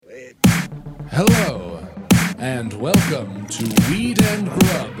Hello, and welcome to Weed and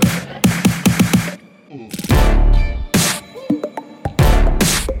Grub.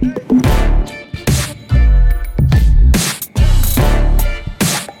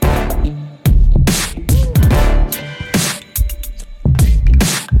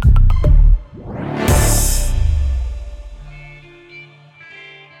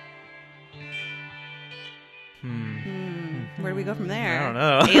 Where do we go from there? I don't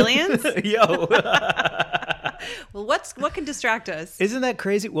know. Aliens? Yo. Well, what can distract us? Isn't that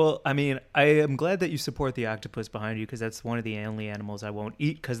crazy? Well, I mean, I am glad that you support the octopus behind you because that's one of the only animals I won't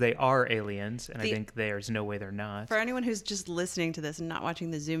eat because they are aliens, and I think there's no way they're not. For anyone who's just listening to this and not watching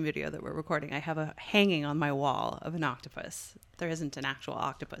the Zoom video that we're recording, I have a hanging on my wall of an octopus. There isn't an actual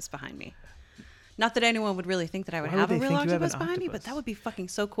octopus behind me. Not that anyone would really think that I would Why have would a they real think you have octopus an behind me, octopus? but that would be fucking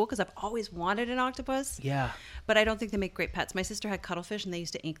so cool because I've always wanted an octopus. Yeah. But I don't think they make great pets. My sister had cuttlefish and they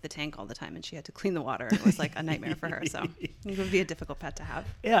used to ink the tank all the time and she had to clean the water. It was like a nightmare for her. So it would be a difficult pet to have.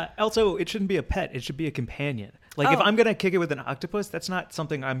 Yeah. Also, it shouldn't be a pet. It should be a companion. Like, if I'm going to kick it with an octopus, that's not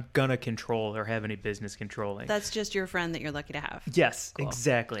something I'm going to control or have any business controlling. That's just your friend that you're lucky to have. Yes, Cool.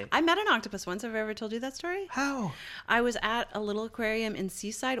 exactly. I met an octopus once. Have I ever told you that story? How? I was at a little aquarium in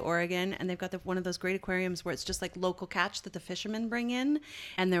Seaside, Oregon, and they've got one of those great aquariums where it's just like local catch that the fishermen bring in.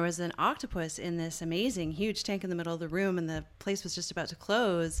 And there was an octopus in this amazing, huge tank in the middle of the room, and the place was just about to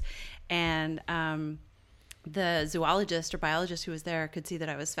close. And the zoologist or biologist who was there could see that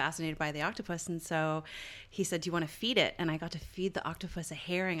I was fascinated by the octopus. And so he said, do you want to feed it? And I got to feed the octopus a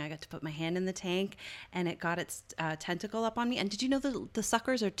herring. I got to put my hand in the tank and it got its tentacle up on me. And did you know the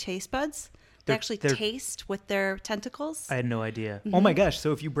suckers are taste buds? They actually taste with their tentacles. I had no idea. Oh my gosh.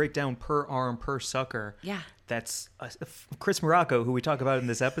 So if you break down per arm, per sucker, Yeah. that's Chris Morocco, who we talk about in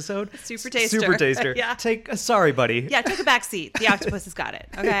this episode. Super taster. Super taster. Yeah. Sorry, buddy. Yeah, take a back seat. The octopus has got it.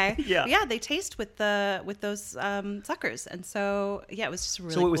 Okay. Yeah. But yeah, they taste with those suckers, and so yeah, it was just a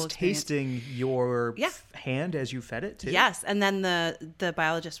really. So it was cool experience. tasting your Yeah. hand as you fed it too? Yes, and then the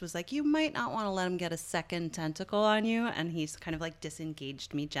biologist was like, "You might not want to let him get a second tentacle on you," and he's kind of like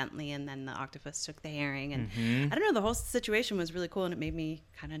disengaged me gently, and then the octopus took the herring, and I don't know, the whole situation was really cool, and it made me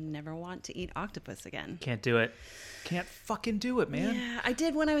kind of never want to eat octopus again. Can't do it. Can't fucking do it, man. Yeah, I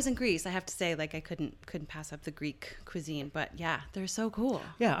did when I was in Greece. I have to say, like, I couldn't pass up the Greek cuisine, but yeah, they're so cool.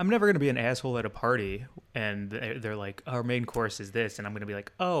 Yeah, I'm never going to be an asshole at a party and they're like, our main course is this. And I'm going to be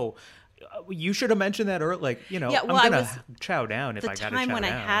like, oh, you should have mentioned that earlier. Like, you know, Yeah, well, I'm going to chow down if I got to chow down. The time when I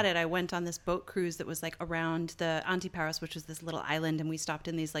had it, I went on this boat cruise that was like around the Antiparos, which was this little island, and we stopped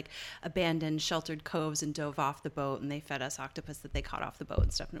in these like abandoned sheltered coves and dove off the boat, and they fed us octopus that they caught off the boat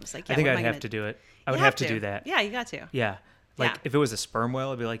and stuff. And it was like, yeah, I think what I'd am have gonna to do it. I You would have to do that. Yeah, you got to. Yeah. Like, Yeah. if it was a sperm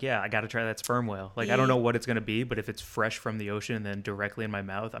whale, I'd be like, yeah, I got to try that sperm whale. Like, I don't know what it's going to be, but if it's fresh from the ocean and then directly in my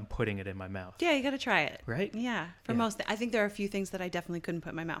mouth, I'm putting it in my mouth. Yeah, you got to try it. Right? Yeah. For Yeah. most, I think there are a few things that I definitely couldn't put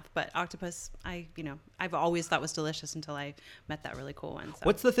in my mouth, but octopus, I've always thought was delicious until I met that really cool one. So.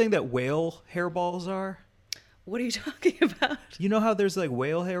 What's the thing that whale hairballs are? What are you talking about? You know how there's like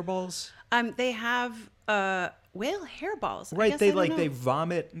whale hairballs? They have whale hairballs. I Right, guess they I don't know.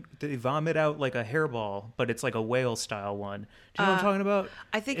 they vomit out like a hairball, but it's like a whale style one. Do you know what I'm talking about?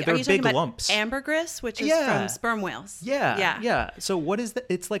 I think they're are you talking big about lumps. ambergris, which is Yeah. from sperm whales? Yeah. So what is that?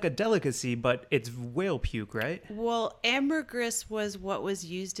 It's like a delicacy, but it's whale puke, right? Well, ambergris was what was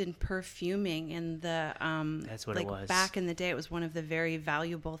used in perfuming in the That's what it was. back in the day. It was one of the very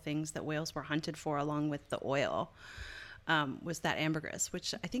valuable things that whales were hunted for, along with the oil. Was that ambergris,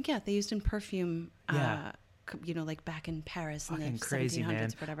 which I think they used in perfume. Yeah. Like back in Paris in Fucking the crazy, 1700s,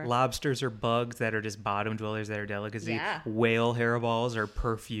 man. whatever. Lobsters are bugs that are just bottom dwellers that are delicacy. Yeah. Whale hairballs are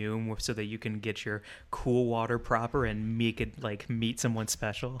perfume so that you can get your cool water proper and make it like meet someone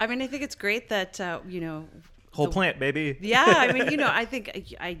special. I mean, I think it's great that Whole plant, baby. Yeah, I mean, I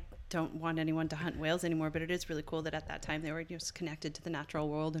think I don't want anyone to hunt whales anymore, but it is really cool that at that time they were just connected to the natural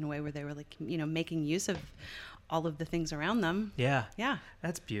world in a way where they were like, making use of all of the things around them. Yeah. Yeah.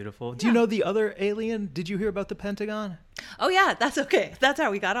 That's beautiful. Do you know the other alien? Did you hear about the Pentagon? Oh yeah, that's okay. That's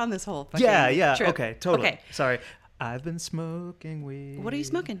how we got on this whole fucking Yeah. trip. Okay, totally. Okay. Sorry. I've been smoking weed. What are you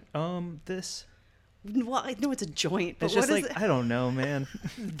smoking? This. Well, I know it's a joint, but It's what just is like, it? I don't know, man.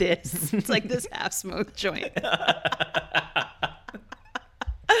 This. It's like this half-smoked joint.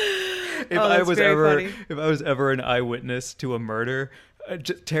 If I was ever an eyewitness to a murder,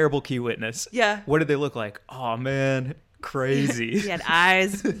 terrible key witness. Yeah. What did they look like? Oh man, crazy. He had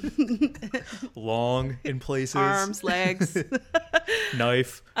eyes, Long in places. arms, legs.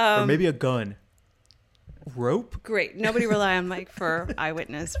 Knife, or maybe a gun. Rope? Great. Nobody rely on Mike for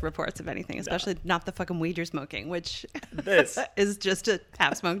eyewitness reports of anything, especially not the fucking weed you're smoking, which This. is just a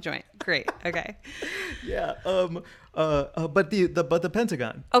half smoked joint. Great. Okay. Yeah. But the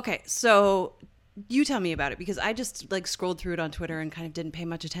Pentagon. Okay. So you tell me about it, because I just like scrolled through it on Twitter and kind of didn't pay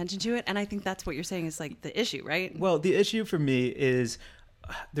much attention to it. And I think that's what you're saying is like the issue, right? Well, the issue for me is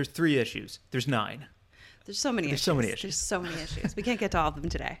there's 3 issues. There's 9. There's so many issues. so many issues. There's so many issues. We can't get to all of them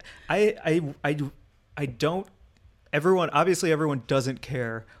today. I don't. Obviously, everyone doesn't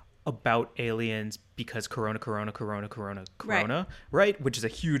care about aliens because corona, right? Which is a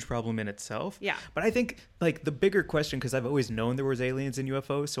huge problem in itself. Yeah. But I think like the bigger question, because I've always known there was aliens and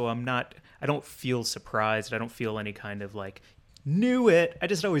UFOs, so I don't feel surprised. I don't feel any kind of like knew it. I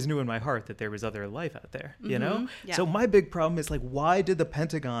just always knew in my heart that there was other life out there, you know? Yeah. So my big problem is like, why did the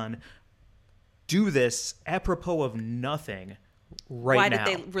Pentagon do this apropos of nothing right now? Why did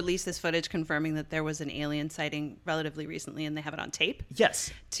they release this footage confirming that there was an alien sighting relatively recently and they have it on tape?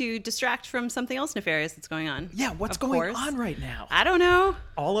 Yes. To distract from something else nefarious that's going on. Yeah, what's going on right now? I don't know.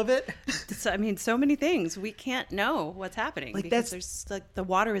 All of it? I mean, so many things. We can't know what's happening. Like, because there's like the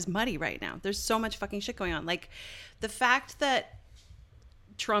water is muddy right now. There's so much fucking shit going on. Like the fact that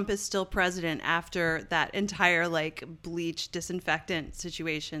Trump is still president after that entire like bleach disinfectant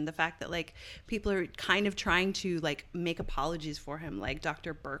situation, the fact that like people are kind of trying to like make apologies for him, like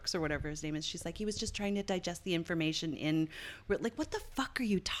Dr. Birx or whatever his name is, she's like, he was just trying to digest the information in, like, what the fuck are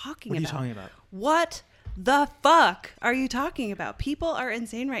you talking about? What are you talking about? What the fuck are you talking about? People are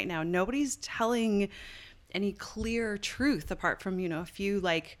insane right now. Nobody's telling any clear truth apart from, you know, a few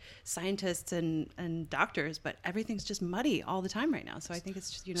like scientists and doctors, but everything's just muddy all the time right now. So I think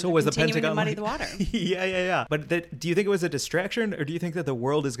it's just, you know, so was the continuing Pentagon to muddy like, the water. Yeah. But do you think it was a distraction, or do you think that the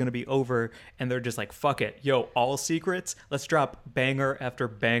world is going to be over and they're just like, fuck it, yo, all secrets, let's drop banger after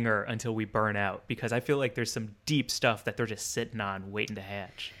banger until we burn out? Because I feel like there's some deep stuff that they're just sitting on waiting to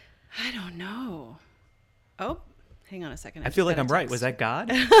hatch. I don't know. Oh, hang on a second. I feel like I'm right. Was that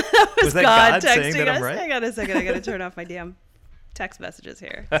God? was that God saying that us? I'm right? Hang on a second. I got to turn off my damn text messages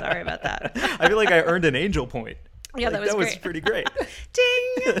here. Sorry about that. I feel like I earned an angel point. Yeah, like, that was was pretty great.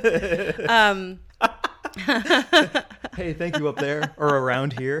 Ding. Hey, thank you up there or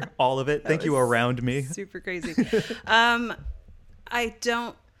around here, all of it. Thank you around me. Super crazy. I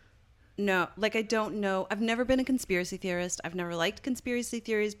don't know. Like, I don't know. I've never been a conspiracy theorist. I've never liked conspiracy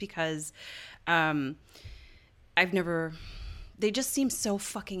theories because they just seem so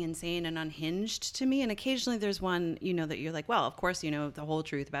fucking insane and unhinged to me. And occasionally there's one, you know, that you're like, well, of course, you know, the whole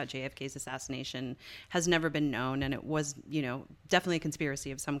truth about JFK's assassination has never been known. And it was, you know, definitely a conspiracy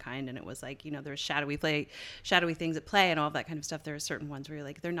of some kind. And it was like, you know, there's shadowy things at play and all of that kind of stuff. There are certain ones where you're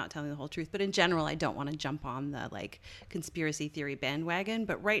like, they're not telling the whole truth. But in general, I don't want to jump on the like conspiracy theory bandwagon.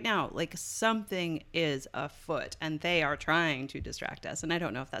 But right now, like something is afoot and they are trying to distract us. And I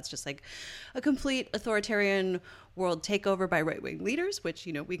don't know if that's just like a complete authoritarian world takeover by right-wing leaders, which,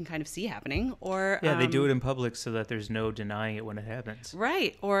 you know, we can kind of see happening, or they do it in public so that there's no denying it when it happens,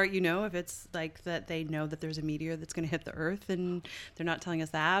 right? Or, you know, if it's like that they know that there's a meteor that's going to hit the earth and they're not telling us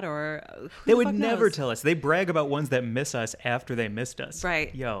that, or they would never tell us. They brag about ones that miss us after they missed us,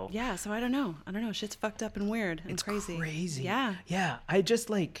 right? Yeah, so I don't know shit's fucked up and weird and it's crazy. Yeah, I just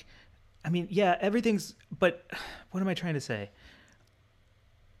like, I mean, yeah, everything's, but what am I trying to say?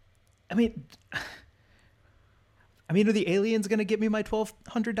 I mean, are the aliens going to get me my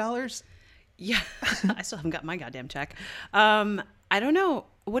 $1,200? Yeah, I still haven't got my goddamn check. I don't know.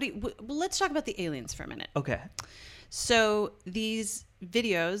 Let's talk about the aliens for a minute. Okay. So these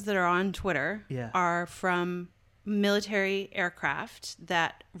videos that are on Twitter are from military aircraft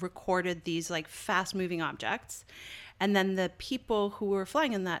that recorded these like fast moving objects. And then the people who were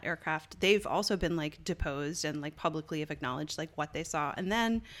flying in that aircraft, they've also been like deposed and like publicly have acknowledged like what they saw. And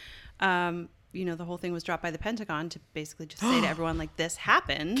then, you know, the whole thing was dropped by the Pentagon to basically just say to everyone, like, this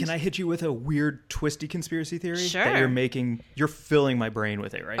happened. Can I hit you with a weird, twisty conspiracy theory? Sure. That you're filling my brain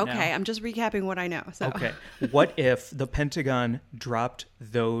with it right now. Okay, I'm just recapping what I know. So. Okay. What if the Pentagon dropped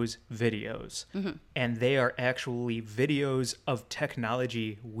those videos and they are actually videos of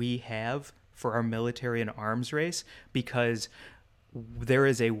technology we have for our military and arms race, because there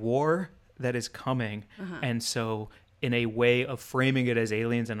is a war that is coming, and so in a way of framing it as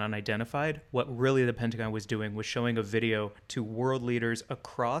aliens and unidentified, what really the Pentagon was doing was showing a video to world leaders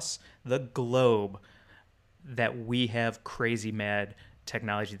across the globe that we have crazy mad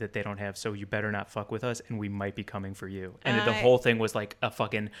technology that they don't have, so you better not fuck with us and we might be coming for you. And the whole thing was like a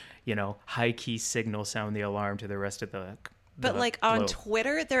fucking, you know, high key signal, sound the alarm to the rest of But like on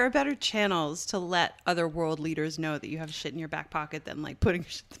Twitter, there are better channels to let other world leaders know that you have shit in your back pocket than like putting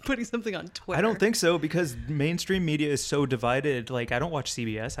something on Twitter. I don't think so, because mainstream media is so divided. Like, I don't watch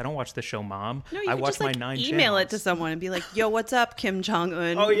CBS. I don't watch the show Mom. No, you I could watch just like my 9 email channels. it to someone and be like, "Yo, what's up, Kim Jong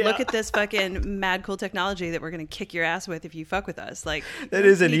Un? Oh, yeah. Look at this fucking mad cool technology that we're gonna kick your ass with if you fuck with us." Like, That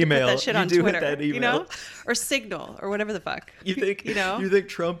is an you need to put email. that shit You on do hit Twitter, that you email. know, or Signal or whatever the fuck. You think you know? You think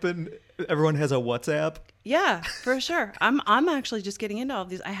Trump and everyone has a WhatsApp? Yeah, for sure. I'm actually just getting into all of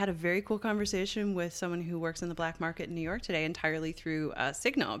these. I had a very cool conversation with someone who works in the black market in New York today, entirely through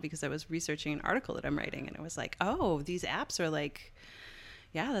Signal, because I was researching an article that I'm writing, and it was like, oh, these apps are like,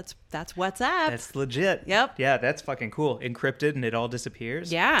 yeah, that's WhatsApp. That's legit. Yep. Yeah, that's fucking cool. Encrypted and it all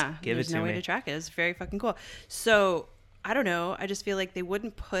disappears. Yeah, Give there's it to no way me. to track it. It's very fucking cool. So I don't know. I just feel like they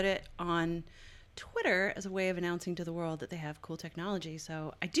wouldn't put it on Twitter as a way of announcing to the world that they have cool technology.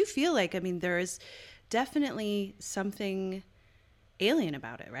 So I do feel like, I mean, there is definitely something alien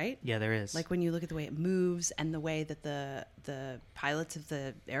about it, right? Yeah, there is. Like when you look at the way it moves and the way that the pilots of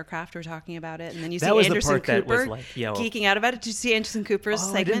the aircraft are talking about it, and then you see That was the Anderson part that was Cooper like, yo. geeking out about it. Did you see Anderson Cooper's oh,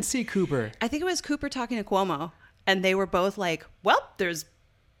 segment? I didn't see Cooper. I think it was Cooper talking to Cuomo, and they were both like, "Well, there's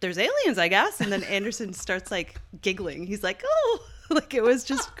aliens, I guess." And then Anderson starts like giggling. He's like, "Oh," like it was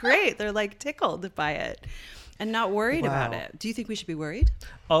just great. They're like tickled by it and not worried about Wow. it. Do you think we should be worried?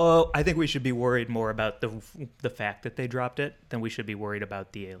 Oh, I think we should be worried more about the fact that they dropped it than we should be worried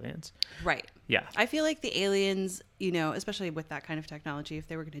about the aliens. Right. Yeah. I feel like the aliens, you know, especially with that kind of technology, if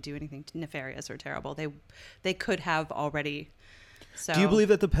they were going to do anything nefarious or terrible, they could have already. So, Do you believe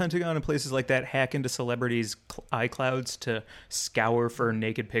that the Pentagon and places like that hack into celebrities' iClouds to scour for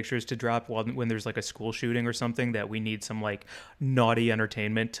naked pictures to drop when there's like a school shooting or something, that we need some like naughty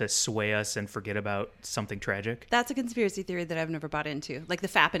entertainment to sway us and forget about something tragic? that's a conspiracy theory that I've never bought into. Like the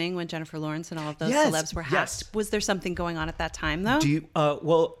fappening when Jennifer Lawrence and all of those Yes, celebs were hacked. yes. Was there something going on at that time, though? Do you?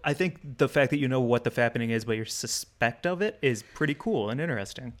 Well, I think the fact that you know what the fappening is, but you suspect of it, is pretty cool and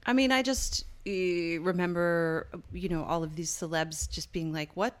interesting. I mean, I just remember, you know, all of these celebs just being like,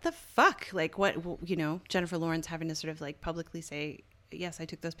 what the fuck? Like, what, you know, Jennifer Lawrence having to sort of like publicly say, yes, I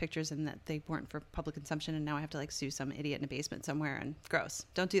took those pictures and that they weren't for public consumption, and now I have to like sue some idiot in a basement somewhere, and gross.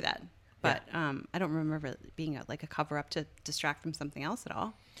 Don't do that. But I don't remember it being like a cover up to distract from something else at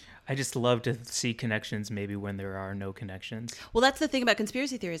all. I just love to see connections maybe when there are no connections. Well, that's the thing about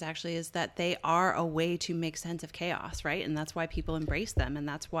conspiracy theories, actually, is that they are a way to make sense of chaos, right? And that's why people embrace them. And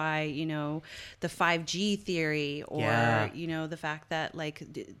that's why, you know, the 5G theory, or, Yeah. you know, the fact that like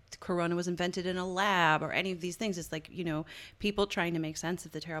Corona was invented in a lab, or any of these things. It's like, you know, people trying to make sense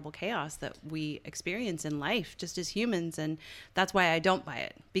of the terrible chaos that we experience in life just as humans. And that's why I don't buy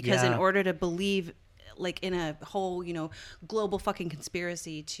it. Because in Yeah. order to believe like in a whole, you know, global fucking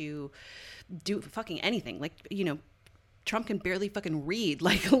conspiracy to do fucking anything, like, you know, Trump can barely fucking read,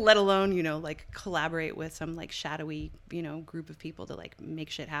 like, let alone, you know, like collaborate with some like shadowy, you know, group of people to like make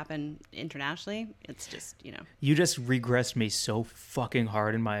shit happen internationally. It's just, you know. You just regressed me so fucking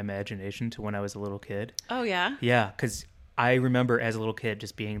hard in my imagination to when I was a little kid. Oh yeah. Yeah, because I remember as a little kid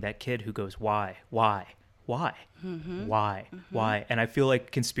just being that kid who goes, why? Why? And I feel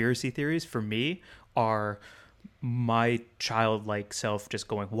like conspiracy theories for me are my childlike self just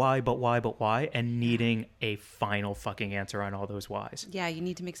going, why, and needing a final fucking answer on all those whys. Yeah, you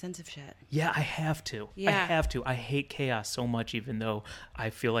need to make sense of shit. Yeah, I have to. Yeah. I hate chaos so much, even though I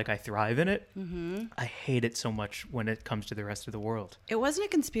feel like I thrive in it. Mm-hmm. I hate it so much when it comes to the rest of the world. It wasn't a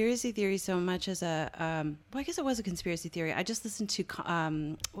conspiracy theory so much as a, well, I guess it was a conspiracy theory. I just listened to,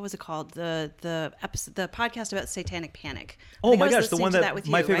 what was it called? The episode, the podcast about Satanic Panic. I Oh think I my was gosh, the listening one to that with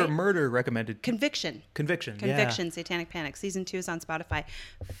My you, Favorite right? Murder recommended. Conviction, yeah. Satanic Panic. Season 2 is on Spotify.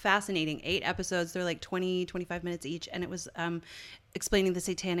 Fascinating. 8 episodes. They're like 20, 25 minutes each. And it was explaining the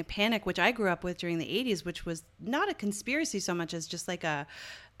Satanic Panic, which I grew up with during the 80s, which was not a conspiracy so much as just like a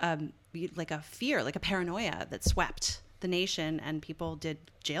fear, like a paranoia that swept the nation, and people did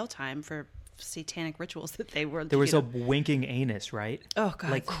jail time for satanic rituals that they were. There was a winking anus, right? Oh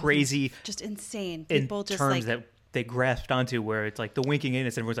god, like crazy, just insane. in People just terms like that they grasped onto, where it's like the winking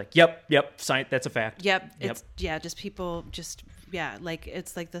anus, and everyone's like, yep, science, that's a fact. Yep. It's just people just like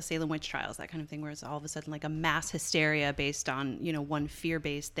it's like the Salem witch trials, that kind of thing, where it's all of a sudden like a mass hysteria based on, you know, one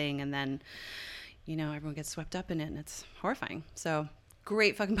fear-based thing, and then, you know, everyone gets swept up in it, and it's horrifying. So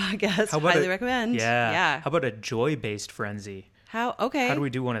great fucking podcast. Highly recommend. Yeah. How about a joy-based frenzy? Okay. How do we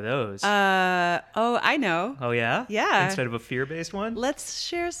do one of those? I know. Oh yeah? Yeah. Instead of a fear-based one? Let's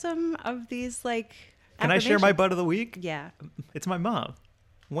share some of these like Can I share my affirmations. butt of the week? Yeah. It's my mom,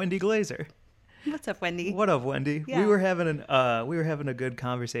 Wendy Glazer. What's up, Wendy? What up, Wendy? Yeah. We were having a good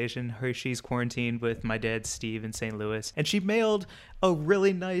conversation. She's quarantined with my dad, Steve, in St. Louis, and she mailed a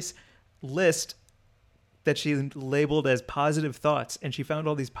really nice list that she labeled as positive thoughts, and she found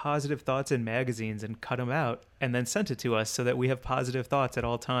all these positive thoughts in magazines and cut them out and then sent it to us so that we have positive thoughts at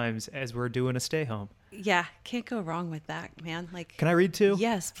all times as we're doing a stay home. Yeah, can't go wrong with that, man. Like, Can I read too?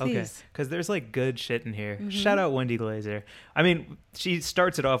 Yes, please. Okay, because there's like good shit in here. Shout out Wendy Glazer. I mean, she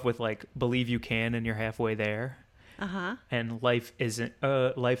starts it off with like, believe you can and you're halfway there. And life isn't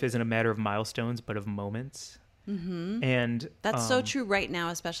a matter of milestones, but of moments. And That's so true right now,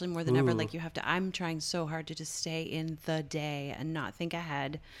 especially more than ever. Ooh. Like, I'm trying so hard to just stay in the day and not think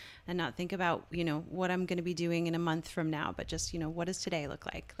ahead and not think about, what I'm going to be doing in a month from now, but just, what does today look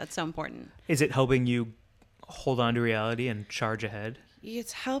like? That's so important. Is it helping you hold on to reality and charge ahead?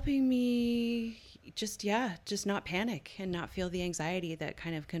 It's helping me just not panic and not feel the anxiety that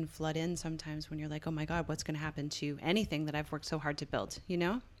kind of can flood in sometimes when you're like, oh my God, what's going to happen to anything that I've worked so hard to build,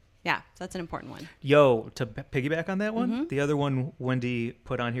 Yeah, that's an important one. Yo, to piggyback on that one, the other one Wendy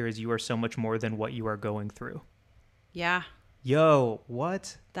put on here is you are so much more than what you are going through. Yeah, Yo,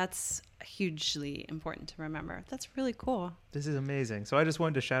 what? that's hugely important to remember. That's really cool. This is amazing. So I just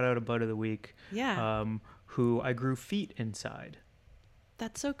wanted to shout out a bud of the week. Yeah. Who I grew feet inside.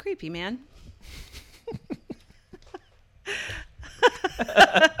 That's so creepy, man.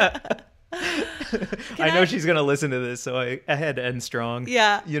 I know she's going to listen to this, so I had to end strong.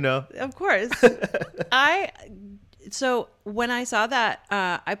 Yeah. Of course. So when I saw that,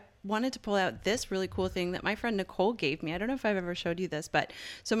 I wanted to pull out this really cool thing that my friend Nicole gave me. I don't know if I've ever showed you this, but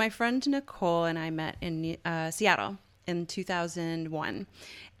so my friend Nicole and I met in Seattle in 2001,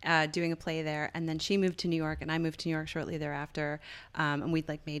 doing a play there. And then she moved to New York and I moved to New York shortly thereafter. And we'd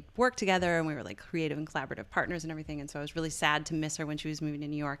like made work together and we were like creative and collaborative partners and everything. And so I was really sad to miss her when she was moving to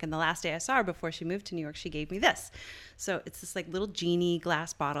New York. And the last day I saw her before she moved to New York, she gave me this. So it's this like little genie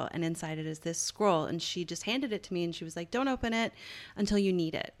glass bottle and inside it is this scroll. And she just handed it to me and she was like, don't open it until you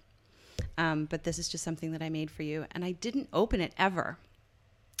need it. But this is just something that I made for you. And I didn't open it ever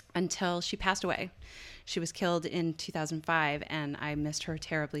until she passed away. She was killed in 2005 and I missed her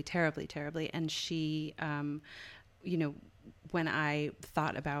terribly, terribly, terribly. And she, when I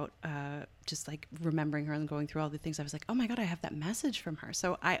thought about just like remembering her and going through all the things, I was like, oh my God, I have that message from her.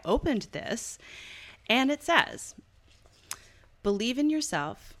 So I opened this and it says, believe in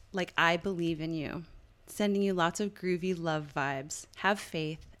yourself like I believe in you. Sending you lots of groovy love vibes. Have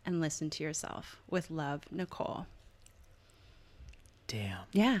faith and listen to yourself. With love, Nicole. Damn.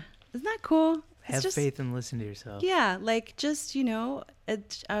 Yeah. Isn't that cool? Have faith and listen to yourself. Yeah. Like just,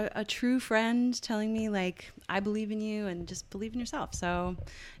 a true friend telling me like, I believe in you and just believe in yourself. So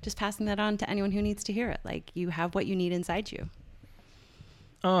just passing that on to anyone who needs to hear it. Like you have what you need inside you.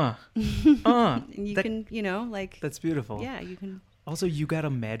 And you can, That's beautiful. Yeah, you can. Also, you got a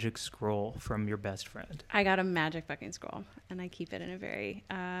magic scroll from your best friend. I got a magic fucking scroll, and I keep it in a very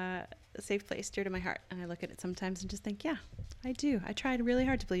safe place, dear to my heart. And I look at it sometimes and just think, yeah, I do. I tried really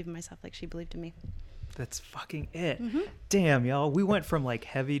hard to believe in myself like she believed in me. That's fucking it. Damn, y'all. We went from like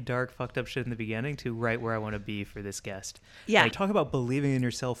heavy, dark, fucked up shit in the beginning to right where I want to be for this guest. Yeah. Like, talk about believing in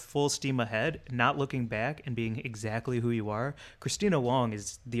yourself full steam ahead, not looking back and being exactly who you are. Christina Wong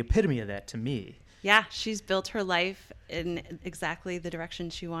is the epitome of that to me. Yeah, she's built her life in exactly the direction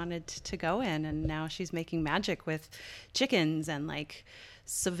she wanted to go in. And now she's making magic with chickens and like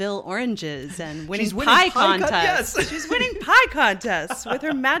Seville oranges and winning pie contests. Yes. She's winning pie contests with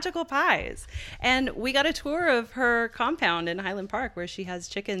her magical pies. And we got a tour of her compound in Highland Park where she has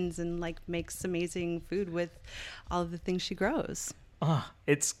chickens and like makes amazing food with all of the things she grows.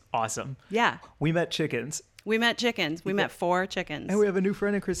 It's awesome. Yeah. We met chickens. We met 4 chickens. And we have a new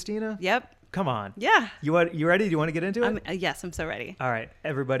friend in Christina. Yep. Come on. Yeah. You ready? Do you want to get into it? Yes, I'm so ready. All right,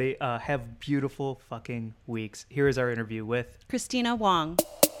 everybody, have beautiful fucking weeks. Here is our interview with Christina Wong.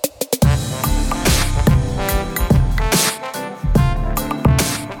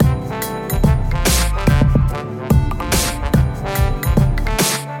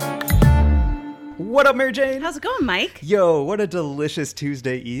 What up, Mary Jane? How's it going, Mike? Yo, what a delicious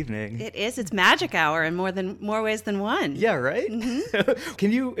Tuesday evening. It is. It's magic hour in more ways than one. Yeah, right?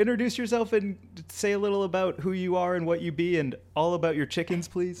 Can you introduce yourself and say a little about who you are and what you be and all about your chickens,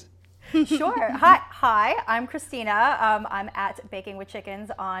 please? Sure. Hi, I'm Christina. I'm at Baking with Chickens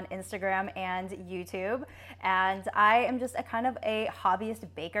on Instagram and YouTube. And I am just a kind of a hobbyist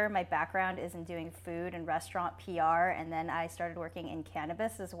baker. My background is in doing food and restaurant PR. And then I started working in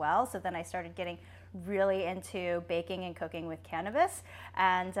cannabis as well. So then I started getting really into baking and cooking with cannabis.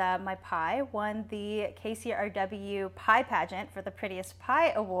 And my pie won the KCRW Pie Pageant for the Prettiest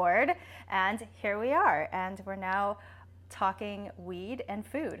Pie Award. And here we are. And we're now talking weed and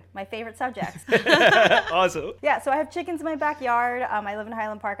food, my favorite subjects. Awesome. Yeah, so I have chickens in my backyard. I live in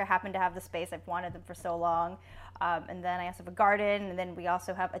Highland Park. I happen to have the space. I've wanted them for so long. And then I also have a garden, and then we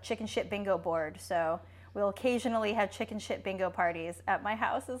also have a chicken shit bingo board. So we'll occasionally have chicken shit bingo parties at my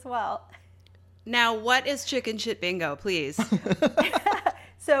house as well. Now, what is chicken shit bingo, please?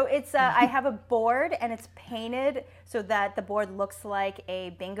 So it's I have a board, and it's painted so that the board looks like a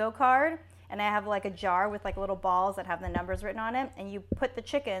bingo card. And I have like a jar with like little balls that have the numbers written on it. And you put the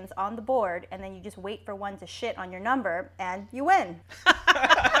chickens on the board, and then you just wait for one to shit on your number, and you win.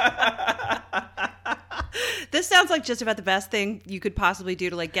 This sounds like just about the best thing you could possibly do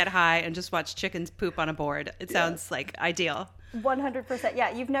to like get high and just watch chickens poop on a board. It sounds like ideal. 100%.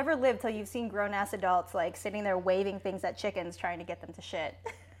 Yeah, you've never lived till you've seen grown-ass adults like sitting there waving things at chickens trying to get them to shit.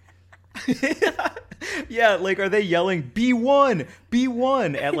 Yeah, like, are they yelling B1,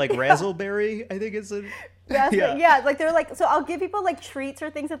 B1 at like Razzleberry? I think it's a... Yeah, like they're like, so I'll give people like treats or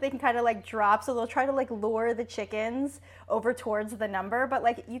things that they can kind of like drop. So they'll try to like lure the chickens over towards the number. But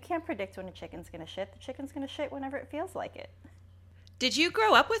like, you can't predict when a chicken's going to shit. The chicken's going to shit whenever it feels like it. Did you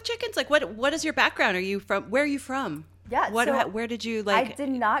grow up with chickens? Like, what is your background? Are you from, where are you from? Yeah. Where did you like? I did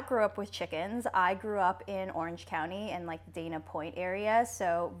not grow up with chickens. I grew up in Orange County in like the Dana Point area.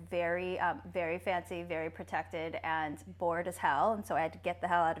 So very, very fancy, very protected, and bored as hell. And so I had to get the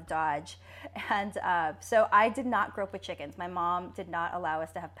hell out of Dodge. And so I did not grow up with chickens. My mom did not allow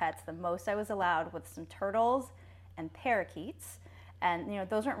us to have pets. The most I was allowed was some turtles and parakeets. And, you know,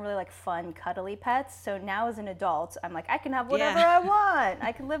 those aren't really like fun, cuddly pets. So now as an adult, I'm like, I can have whatever I want.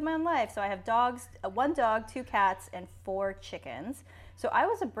 I can live my own life. So I have dogs, 1 dog, 2 cats, and 4 chickens. So I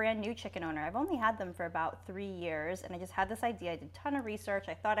was a brand new chicken owner. I've only had them for about 3 years. And I just had this idea. I did a ton of research.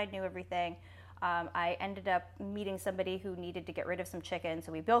 I thought I knew everything. I ended up meeting somebody who needed to get rid of some chickens.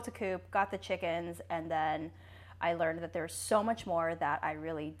 So we built a coop, got the chickens, and then I learned that there's so much more that I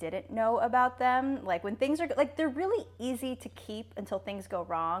really didn't know about them. Like when things are, like they're really easy to keep until things go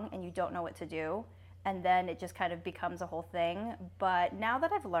wrong and you don't know what to do. And then it just kind of becomes a whole thing. But now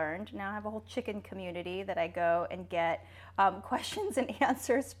that I've learned, now I have a whole chicken community that I go and get questions and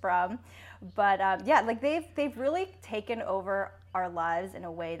answers from. But yeah, like they've really taken over our lives in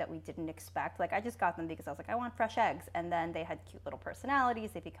a way that we didn't expect. Like I just got them because I was like, I want fresh eggs. And then they had cute little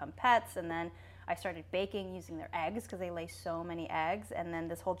personalities, they become pets. And then I started baking using their eggs because they lay so many eggs. And then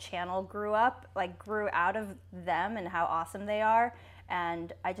this whole channel grew out of them and how awesome they are.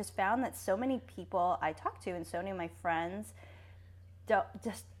 And I just found that so many people I talk to and so many of my friends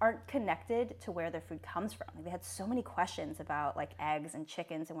just aren't connected to where their food comes from. Like they had so many questions about like eggs and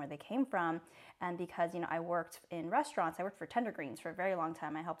chickens and where they came from. And because, you know, I worked in restaurants, I worked for Tender Greens for a very long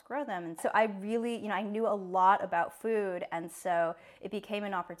time. I helped grow them. And so I really, you know, I knew a lot about food. And so it became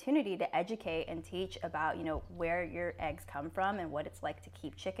an opportunity to educate and teach about, you know, where your eggs come from and what it's like to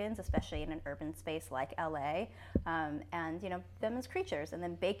keep chickens, especially in an urban space like LA, and, you know, them as creatures and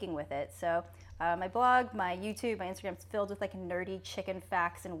then baking with it. So my blog, my YouTube, my Instagram is filled with like nerdy chicken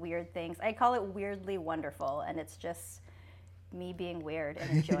facts and weird things. I call it Weirdly Wonderful, and it's just me being weird and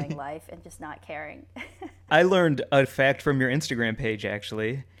enjoying life and just not caring. I learned a fact from your Instagram page,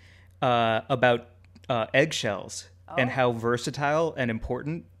 actually, about eggshells and how versatile and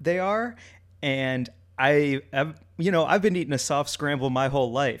important they are. And I've been eating a soft scramble my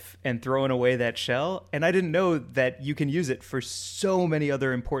whole life and throwing away that shell. And I didn't know that you can use it for so many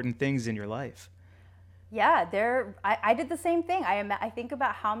other important things in your life. Yeah, I did the same thing. I think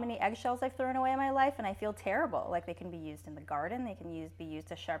about how many eggshells I've thrown away in my life, and I feel terrible. Like they can be used in the garden. They can be used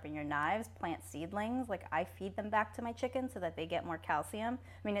to sharpen your knives, plant seedlings. Like I feed them back to my chickens so that they get more calcium.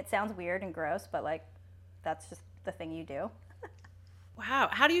 I mean, it sounds weird and gross, but like that's just the thing you do. Wow.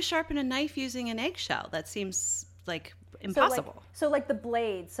 How do you sharpen a knife using an eggshell? That seems like impossible. So like the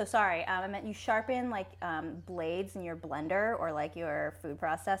blades. So sorry, I meant you sharpen like blades in your blender or like your food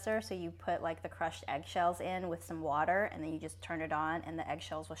processor. So you put like the crushed eggshells in with some water, and then you just turn it on, and the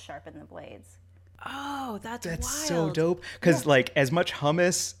eggshells will sharpen the blades. Oh, that's wild. So dope. Because like as much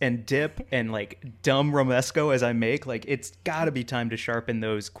hummus and dip and like dumb romesco as I make, like it's got to be time to sharpen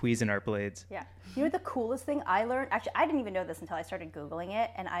those Cuisinart blades. Yeah. You know the coolest thing I learned? Actually, I didn't even know this until I started Googling it,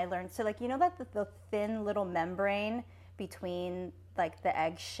 and I learned, so like, you know that the thin little membrane between like the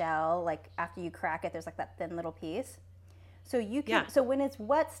egg shell, like after you crack it, there's like that thin little piece. So you can, so when it's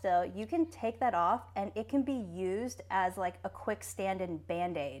wet still, you can take that off and it can be used as like a quick stand-in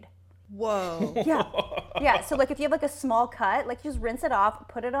Band-Aid. Whoa. Yeah. So like if you have like a small cut, like just rinse it off,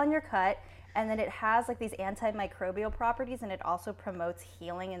 put it on your cut, and then it has like these antimicrobial properties, and it also promotes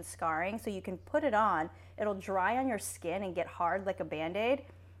healing and scarring. So you can put it on, it'll dry on your skin and get hard like a Band-Aid.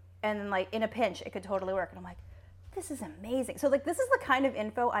 And then like in a pinch, it could totally work. And I'm like, this is amazing. So like this is the kind of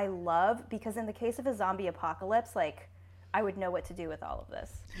info I love, because in the case of a zombie apocalypse, like I would know what to do with all of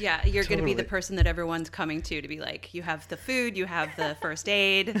this. Yeah, you're going to be the person that everyone's coming to be like, you have the food, you have the first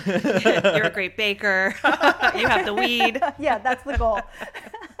aid, you're a great baker, you have the weed. Yeah, that's the goal.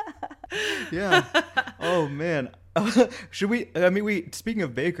 Yeah. Oh man. Should we? I mean, speaking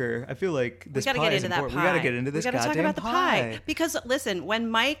of baker, I feel like this pie is important. We got to get into this. We got to talk about the pie because listen, when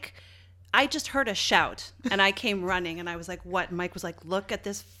Mike, I just heard a shout and I came running and I was like, "What?" And Mike was like, "Look at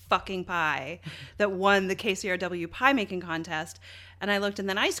this fucking pie that won the KCRW pie making contest." And I looked and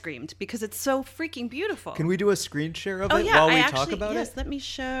then I screamed because it's so freaking beautiful. Can we do a screen share of it while we talk about it? Yes, let me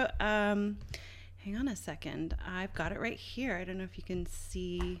show. Hang on a second. I've got it right here. I don't know if you can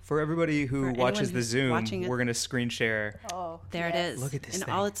see. For everybody who watches the Zoom, we're going to screen share. Oh, there it is. Look at this in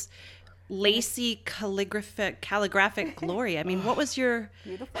thing. all its lacy calligraphic glory. I mean, what was your...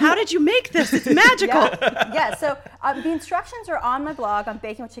 Beautiful. How did you make this? It's magical. Yeah, so the instructions are on my blog on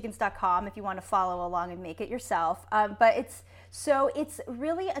bakingwithchickens.com if you want to follow along and make it yourself. But it's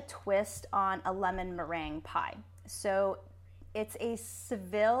really a twist on a lemon meringue pie. So it's a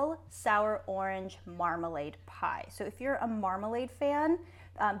Seville sour orange marmalade pie. So if you're a marmalade fan,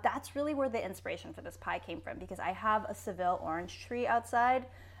 that's really where the inspiration for this pie came from, because I have a Seville orange tree outside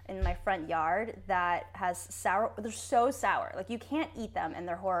in my front yard that has sour. They're so sour, like you can't eat them and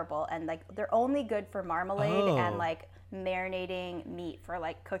they're horrible, and like they're only good for marmalade and like marinating meat for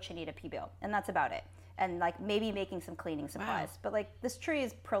like cochinita pibil, and that's about it. And like maybe making some cleaning supplies. Wow. But like this tree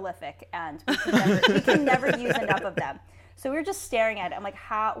is prolific and we can never use enough of them. So we were just staring at it. I'm like,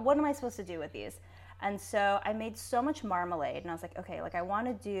 what am I supposed to do with these? And so I made so much marmalade and I was like, okay, like I want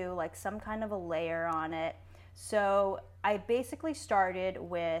to do like some kind of a layer on it. So I basically started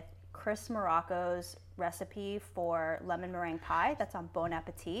with Chris Morocco's recipe for lemon meringue pie that's on Bon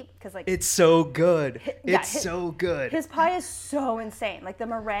Appetit, because like it's so good. So good. His pie is so insane. Like the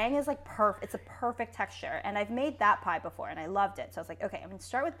meringue is like perfect. It's a perfect texture, and I've made that pie before and I loved it. So I was like, okay, I'm gonna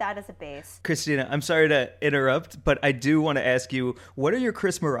start with that as a base. Christina, I'm sorry to interrupt, but I do want to ask you, what are your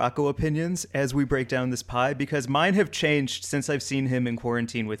Chris Morocco opinions as we break down this pie? Because mine have changed since I've seen him in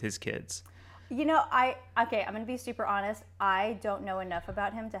quarantine with his kids. You know, I'm going to be super honest. I don't know enough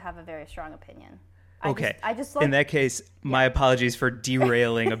about him to have a very strong opinion. Okay. I just like, in that case, my apologies for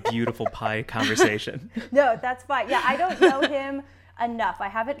derailing a beautiful pie conversation. No, that's fine. Yeah, I don't know him enough. I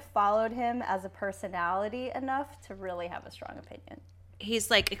haven't followed him as a personality enough to really have a strong opinion. He's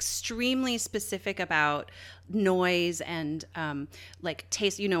like extremely specific about noise and like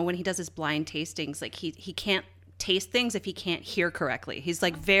taste. You know, when he does his blind tastings, like he can't taste things if he can't hear correctly. He's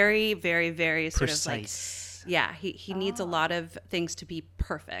like very, very, very sort precise. Of like, yeah, he needs a lot of things to be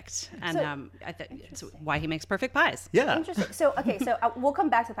perfect. And I think it's why he makes perfect pies. Yeah. Interesting. So, okay, so we'll come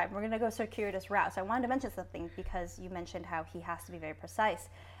back to the pie. We're going to go circuitous route. So I wanted to mention something because you mentioned how he has to be very precise.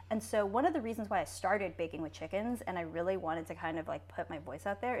 And so one of the reasons why I started Baking with Chickens and I really wanted to kind of like put my voice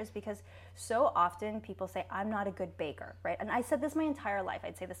out there is because so often people say, I'm not a good baker, right? And I said this my entire life.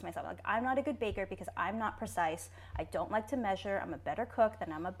 I'd say this to myself, like, I'm not a good baker because I'm not precise. I don't like to measure. I'm a better cook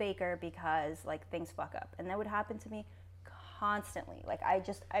than I'm a baker because like things fuck up. And that would happen to me constantly. Like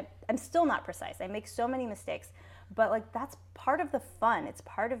I'm still not precise. I make so many mistakes. But like that's part of the fun. It's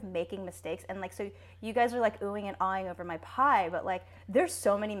part of making mistakes. And like, so you guys are like oohing and awing over my pie, but like there's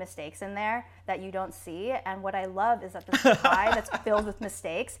so many mistakes in there that you don't see. And what I love is that this pie that's filled with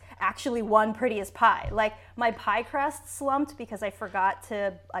mistakes actually won prettiest pie. Like my pie crust slumped because I forgot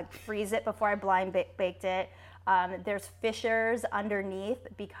to like freeze it before I blind baked it. There's fissures underneath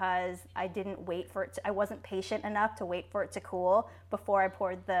because I didn't wait for it I wasn't patient enough to wait for it to cool before I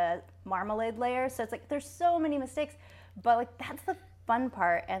poured the marmalade layer. So it's like there's so many mistakes, but like that's the fun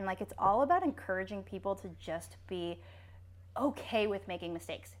part. And like it's all about encouraging people to just be okay with making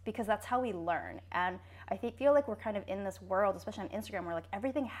mistakes, because that's how we learn. And I feel like we're kind of in this world, especially on Instagram, where like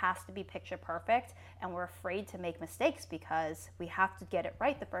everything has to be picture perfect and we're afraid to make mistakes because we have to get it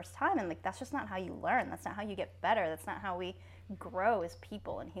right the first time. And like that's just not how you learn. That's not how you get better. That's not how we grow as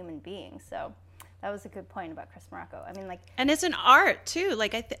people and human beings. So that was a good point about Chris Morocco. I mean, like, and it's an art too.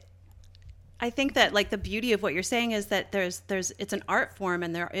 Like I think that like the beauty of what you're saying is that it's an art form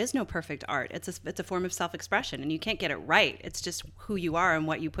and there is no perfect art. It's a form of self-expression and you can't get it right. It's just who you are and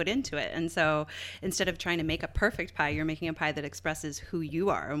what you put into it. And so instead of trying to make a perfect pie, you're making a pie that expresses who you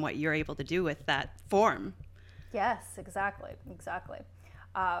are and what you're able to do with that form. Yes, exactly.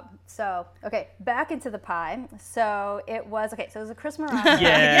 Okay, back into the pie. So it was a Chris Morocco.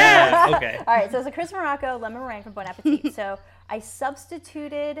 Yeah. Okay. All right, so it was a Chris Morocco lemon meringue from Bon Appetit. So I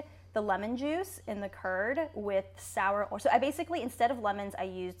substituted the lemon juice in the curd with sour. So I basically, instead of lemons, I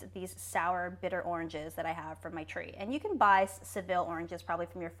used these sour, bitter oranges that I have from my tree. And you can buy Seville oranges probably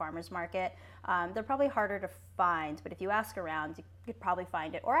from your farmer's market. They're probably harder to find, but if you ask around, you could probably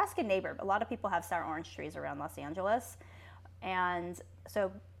find it. Or ask a neighbor. A lot of people have sour orange trees around Los Angeles. And so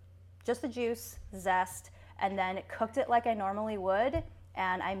just the juice, zest, and then cooked it like I normally would.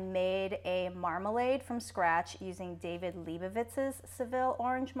 And I made a marmalade from scratch using David Leibovitz's Seville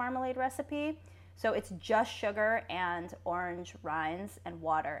orange marmalade recipe. So it's just sugar and orange rinds and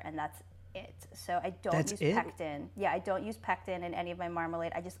water, and that's it. So I don't use pectin. Yeah, I don't use pectin in any of my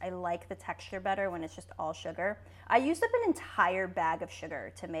marmalade. I like the texture better when it's just all sugar. I used up an entire bag of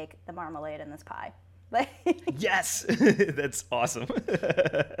sugar to make the marmalade in this pie. Yes, that's awesome.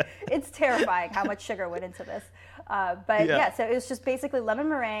 It's terrifying how much sugar went into this. So it was just basically lemon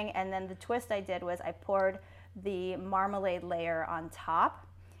meringue, and then the twist I did was I poured the marmalade layer on top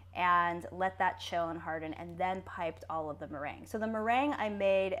and let that chill and harden, and then piped all of the meringue. So the meringue I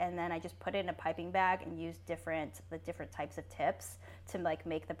made, and then I just put it in a piping bag and used the different types of tips to like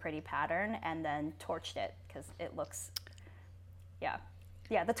make the pretty pattern, and then torched it because it looks,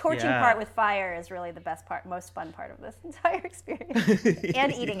 Yeah, the torching part with fire is really the best part, most fun part of this entire experience.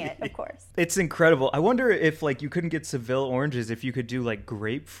 And eating it, of course. It's incredible. I wonder if like you couldn't get Seville oranges, if you could do like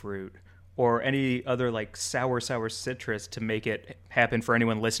grapefruit or any other like sour citrus to make it happen for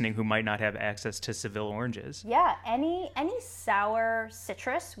anyone listening who might not have access to Seville oranges. Yeah, any sour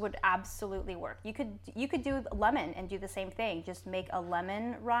citrus would absolutely work. You could do lemon and do the same thing. Just make a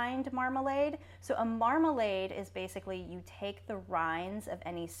lemon rind marmalade. So a marmalade is basically you take the rinds of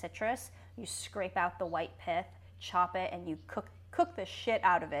any citrus, you scrape out the white pith, chop it, and you cook the shit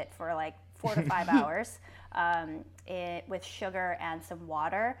out of it for like 4 to 5 hours with sugar and some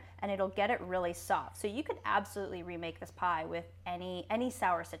water, and it'll get it really soft. So you could absolutely remake this pie with any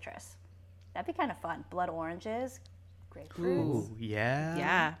sour citrus. That'd be kind of fun. Blood oranges, grapefruits. Ooh, yeah.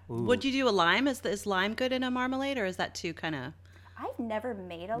 Yeah. Ooh. Would you do a lime? Is lime good in a marmalade, or is that too kind of I've never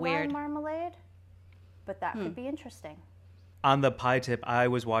made a weird? lime marmalade, but that could be interesting. On the pie tip, I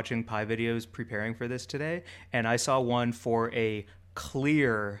was watching pie videos preparing for this today, and I saw one for a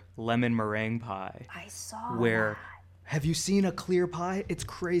clear lemon meringue pie. I saw where that. Have you seen a clear pie? It's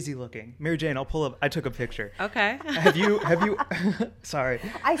crazy looking. Mary Jane, I'll pull up. I took a picture. Okay. Have you sorry.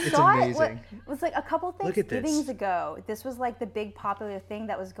 I it's saw amazing. it was like a couple Look at this. Thanksgivings ago. This was like the big popular thing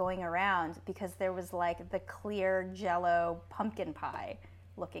that was going around because there was like the clear Jell-O pumpkin pie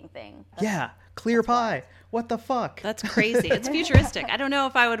looking thing. Yeah, clear pie. What the fuck? That's crazy. It's futuristic. I don't know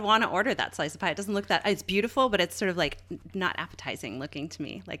if I would want to order that slice of pie. It doesn't look that, it's beautiful, but it's sort of like not appetizing looking to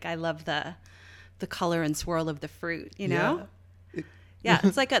me. Like I love the color and swirl of the fruit, you know? Yeah,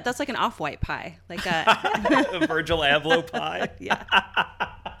 it's like that's like an off-white pie. Like a Virgil Abloh pie. Yeah.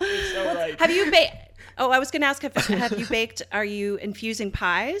 You're so right. Have you baked? Oh, I was going to ask, have you baked, are you infusing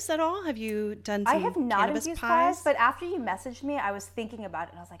pies at all? Have you done some I have not cannabis infused pies? but after you messaged me, I was thinking about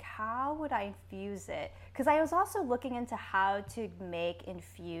it, and I was like, how would I infuse it? Because I was also looking into how to make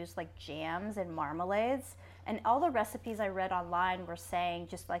infused like jams and marmalades, and all the recipes I read online were saying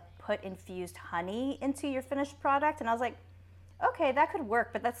just like put infused honey into your finished product, and I was like, okay, that could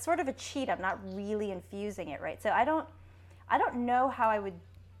work, but that's sort of a cheat. I'm not really infusing it, right? So I don't know how I would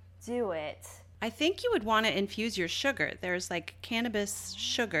do it. I think you would want to infuse your sugar. There's like cannabis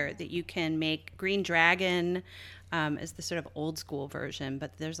sugar that you can make. Green Dragon is the sort of old school version,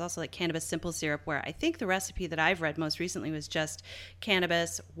 but there's also like cannabis simple syrup, where I think the recipe that I've read most recently was just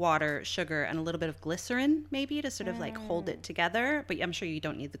cannabis, water, sugar, and a little bit of glycerin maybe to sort of like hold it together. But I'm sure you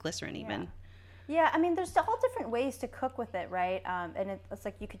don't need the glycerin even. Yeah, I mean, there's all different ways to cook with it, right? And it's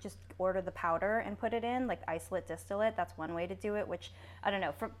like you could just order the powder and put it in, like isolate, distillate. That's one way to do it, which, I don't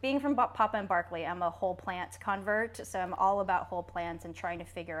know. Being from Papa and Barkley, I'm a whole plant convert, so I'm all about whole plants and trying to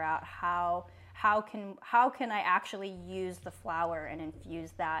figure out how can I actually use the flour and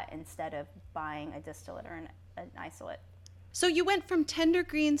infuse that instead of buying a distillate or an isolate. So you went from tender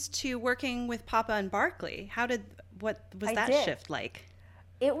greens to working with Papa and Barkley. What was that shift like?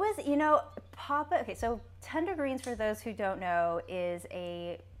 It was, Papa, okay, so Tender Greens, for those who don't know, is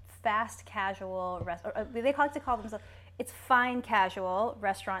a fast casual restaurant. They like to call themselves, it's fine casual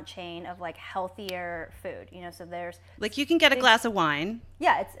restaurant chain of like healthier food, you know, so there's Like you can get a glass of wine.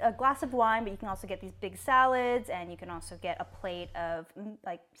 yeah, it's a glass of wine, but you can also get these big salads, and you can also get a plate of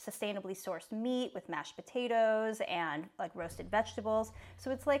like sustainably sourced meat with mashed potatoes and like roasted vegetables. So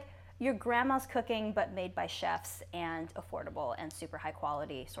it's like your grandma's cooking, but made by chefs and affordable and super high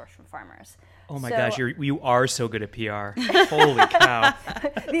quality, sourced from farmers. Oh my So- gosh, you are so good at PR. Holy cow.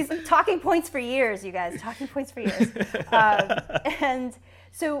 These talking points for years, you guys, talking points for years. And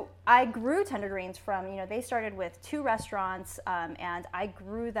so I grew Tender Greens from, you know, they started with 2 restaurants, and I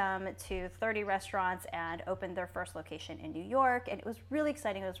grew them to 30 restaurants and opened their first location in New York. And it was really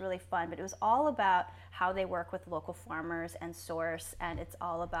exciting. It was really fun, but it was all about how they work with local farmers and source. And it's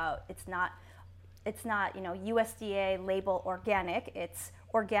all about, it's not, you know, USDA label organic. It's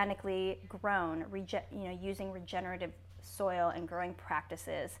organically grown, using regenerative soil and growing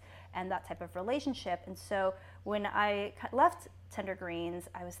practices and that type of relationship. And so when I left Tender Greens,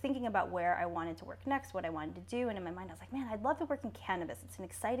 I was thinking about where I wanted to work next, what I wanted to do. And in my mind, I was like, man, I'd love to work in cannabis. It's an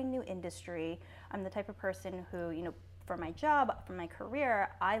exciting new industry. I'm the type of person who, you know, for my job, for my career,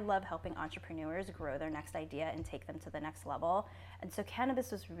 I love helping entrepreneurs grow their next idea and take them to the next level. And so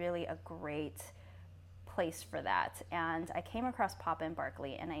cannabis was really a great place for that. And I came across Papa and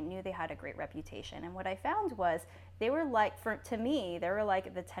Barkley, and I knew they had a great reputation. And what I found was they were like, to me, they were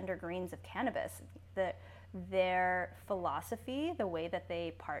like the Tender Greens of cannabis. Their philosophy, the way that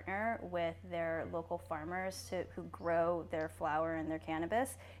they partner with their local farmers who grow their flower and their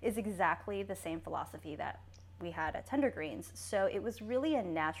cannabis, is exactly the same philosophy that we had at Tender Greens. So it was really a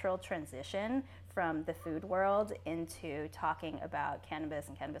natural transition from the food world into talking about cannabis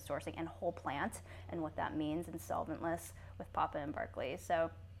and cannabis sourcing and whole plant and what that means in solventless with Papa and Barkley. So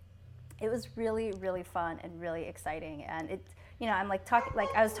it was really, really fun and really exciting. And it, you know, I'm like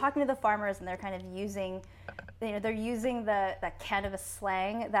I was talking to the farmers, and they're kind of using, you know, they're using that cannabis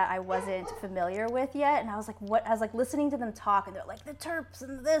slang that I wasn't familiar with yet. And I was like, what? I was like listening to them talk, and they're like the terps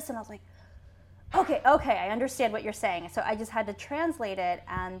and this, and I was like, okay, I understand what you're saying. So I just had to translate it,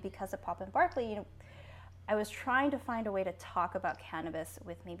 and because of Papa and Barkley, you know, I was trying to find a way to talk about cannabis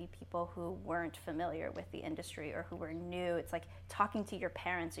with maybe people who weren't familiar with the industry or who were new. It's like talking to your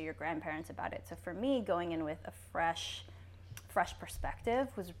parents or your grandparents about it. So for me, going in with a fresh perspective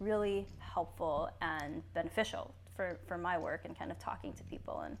was really helpful and beneficial for my work and kind of talking to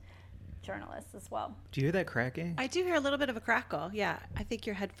people and journalists as well. Do you hear that cracking? I do hear a little bit of a crackle. Yeah, I think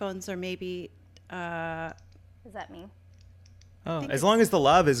your headphones are maybe. Is that me? Oh, as long as the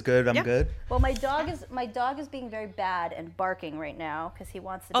lava is good, I'm Yeah. good. Well, my dog is being very bad and barking right now because he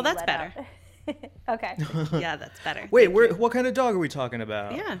wants to. Oh, be that's let better. out. Okay. Yeah, that's better. Wait, what kind of dog are we talking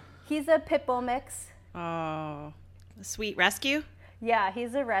about? Yeah. He's a pit bull mix. Oh, a sweet rescue. Yeah,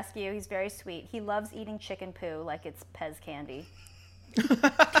 he's a rescue. He's very sweet. He loves eating chicken poo like it's Pez candy.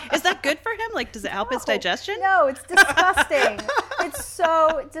 Is that good for him? Like, does it help his digestion? No, it's disgusting. It's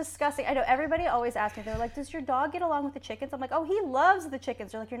so disgusting. I know everybody always asks me, they're like, does your dog get along with the chickens? I'm like, oh, he loves the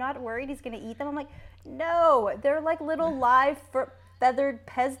chickens. They're like, you're not worried he's going to eat them? I'm like, no, they're like little live feathered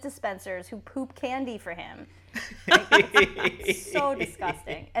Pez dispensers who poop candy for him. Like, it's so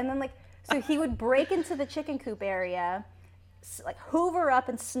disgusting. And then like, so he would break into the chicken coop area, like hoover up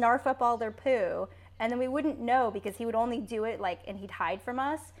and snarf up all their poo. And then we wouldn't know because he would only do it like, and he'd hide from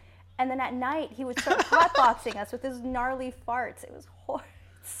us. And then at night he would start hotboxing us with his gnarly farts. It was horrible.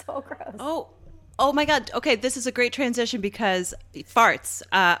 So gross. Oh my God. Okay, this is a great transition because farts.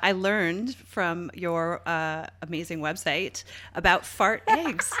 I learned from your amazing website about fart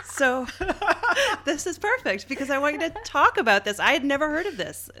eggs. So this is perfect because I want you to talk about this. I had never heard of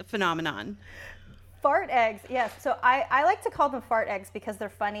this phenomenon. Fart eggs, yes. So I like to call them fart eggs because they're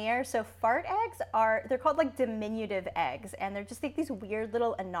funnier. So fart eggs they're called like diminutive eggs, and they're just like these weird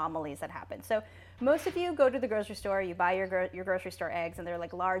little anomalies that happen. So most of you go to the grocery store, you buy your grocery store eggs, and they're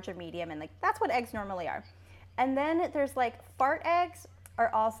like large or medium, and like that's what eggs normally are. And then there's like fart eggs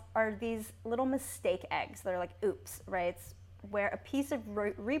are these little mistake eggs. They're like oops, right? It's where a piece of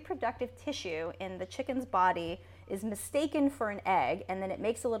reproductive tissue in the chicken's body is mistaken for an egg, and then it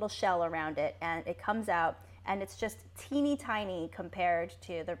makes a little shell around it, and it comes out, and it's just teeny tiny compared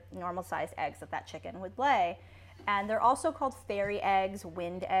to the normal sized eggs that chicken would lay. And they're also called fairy eggs,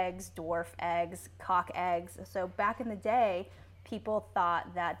 wind eggs, dwarf eggs, cock eggs. So back in the day, people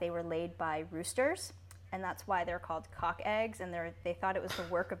thought that they were laid by roosters, and that's why they're called cock eggs, and they thought it was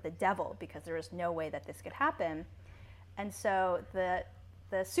the work of the devil because there was no way that this could happen. And so the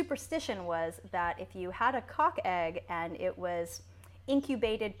superstition was that if you had a cock egg and it was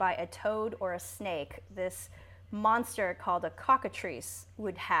incubated by a toad or a snake, this monster called a cockatrice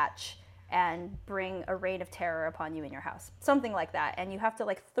would hatch, and bring a reign of terror upon you in your house. Something like that. And you have to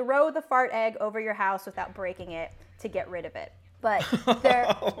like throw the fart egg over your house without breaking it to get rid of it. But they're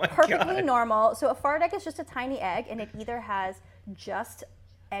perfectly normal. So a fart egg is just a tiny egg, and it either has just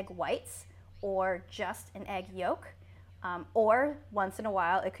egg whites or just an egg yolk. Or once in a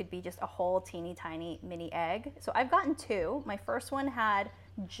while, it could be just a whole teeny tiny mini egg. So I've gotten 2. My first one had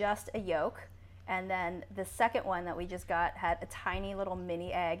just a yolk. And then the second one that we just got had a tiny little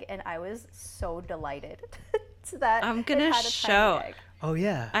mini egg, and I was so delighted that I'm gonna it had a show. tiny egg. Oh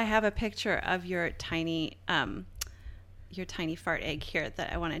yeah. I have a picture of your tiny fart egg here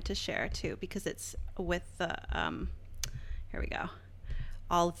that I wanted to share too, because it's with the here we go,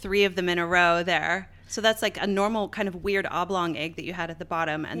 all 3 of them in a row there. So that's like a normal kind of weird oblong egg that you had at the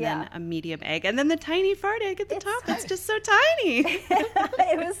bottom, and then a medium egg, and then the tiny fart egg at the top. It's just so tiny.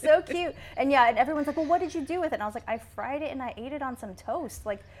 It was so cute. And yeah, and everyone's like, well, what did you do with it? And I was like, I fried it and I ate it on some toast.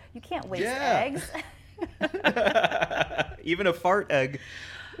 Like, you can't waste eggs. Even a fart egg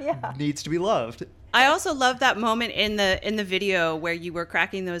needs to be loved. I also love that moment in the video where you were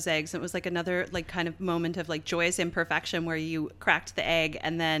cracking those eggs. It was like another like kind of moment of like joyous imperfection where you cracked the egg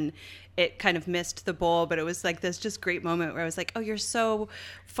and then it kind of missed the bowl, but it was like this just great moment where I was like, oh, you're so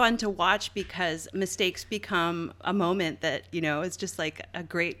fun to watch, because mistakes become a moment that, you know, is just like a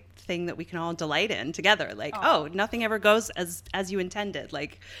great thing that we can all delight in together. Like, oh, nothing ever goes as you intended.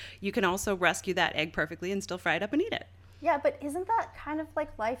 Like, you can also rescue that egg perfectly and still fry it up and eat it. Yeah, but isn't that kind of like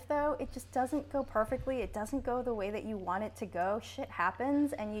life, though? It just doesn't go perfectly. It doesn't go the way that you want it to go. Shit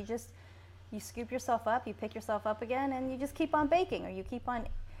happens, and you scoop yourself up, you pick yourself up again, and you just keep on baking, or you keep on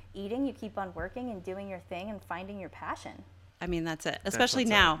eating, you keep on working and doing your thing and finding your passion. I mean, that's it. Especially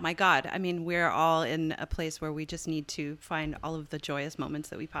now, my God. I mean, we're all in a place where we just need to find all of the joyous moments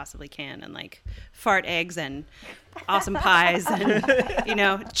that we possibly can, and like fart eggs and awesome pies and, you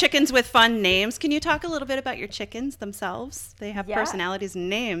know, chickens with fun names. Can you talk a little bit about your chickens themselves? They have personalities and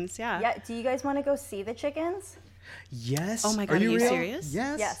names. Yeah. Yeah. Do you guys want to go see the chickens? Yes. Oh my God, are you serious?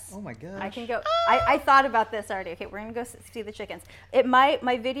 Yes. Yes. Oh my God. I can go. I thought about this already. Okay, we're gonna go see the chickens.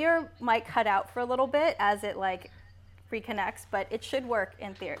 My video might cut out for a little bit as it like reconnects, but it should work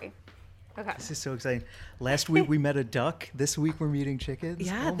in theory. Okay. This is so exciting. Last week we met a duck. This week we're meeting chickens.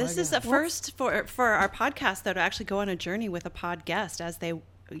 Yeah, oh this is a first for our podcast, though, to actually go on a journey with a pod guest as they,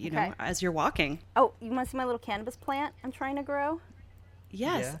 you know, as you're walking. Oh, you want to see my little cannabis plant I'm trying to grow?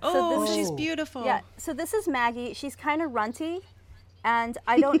 Yes. Yeah. Oh, So she's beautiful. Yeah. So this is Maggie. She's kind of runty, and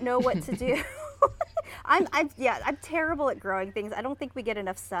I don't know what to do. I'm terrible at growing things. I don't think we get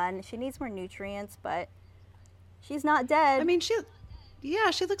enough sun. She needs more nutrients, but she's not dead. I mean, she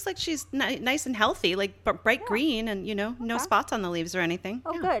looks like she's nice and healthy, like bright green, and, you know, no spots on the leaves or anything.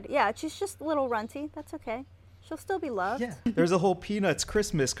 Oh, good. Yeah, she's just a little runty. That's okay. She'll still be loved. Yeah. There's a whole Peanuts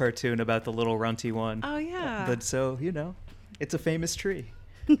Christmas cartoon about the little runty one. Oh, yeah. But so, you know, it's a famous tree.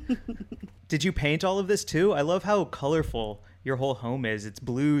 Did you paint all of this too? I love how colorful your whole home is. It's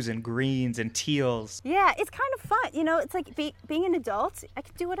blues and greens and teals. Yeah, it's kind of fun. You know, it's like being an adult. I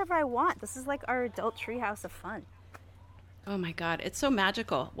can do whatever I want. This is like our adult treehouse of fun. Oh my God, it's so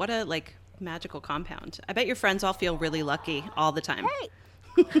magical. What a magical compound. I bet your friends all feel really lucky all the time. Hey,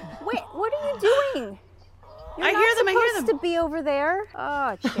 wait, what are you doing? You're I hear them. I hear them. to be over there.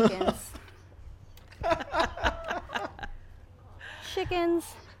 Oh, chickens. Chickens.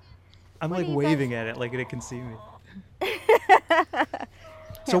 I'm What like do you waving guys- at it like it can see me.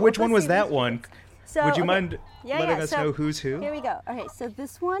 So which one was that one? So, Would you okay. mind letting us So, know who's who? Here we go. Okay, so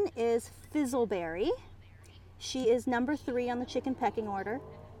this one is Fizzleberry. She is number 3 on the chicken pecking order.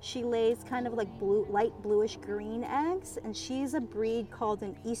 She lays kind of like light bluish green eggs, and she's a breed called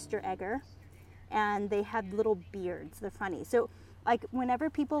an Easter egger, and they have little beards. They're funny. So like whenever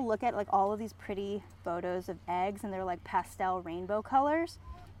people look at like all of these pretty photos of eggs and they're like pastel rainbow colors,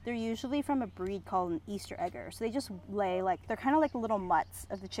 they're usually from a breed called an Easter egger. So they just lay like, they're kind of like little mutts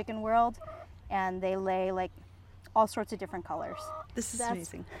of the chicken world, and they lay like all sorts of different colors. This is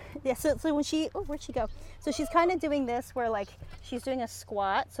amazing. Yeah, so when where'd she go? So she's kind of doing this where like she's doing a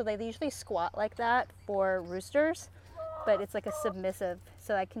squat. So they usually squat like that for roosters, but it's like a submissive.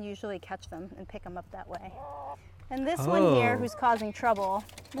 So I can usually catch them and pick them up that way. And this one here who's causing trouble,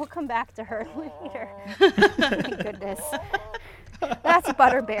 we'll come back to her later. My goodness. That's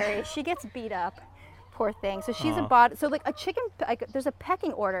Butterberry. She gets beat up. Poor thing. So she's so like a chicken, there's a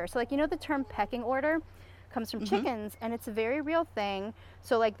pecking order. So like, you know, the term pecking order comes from chickens, and it's a very real thing.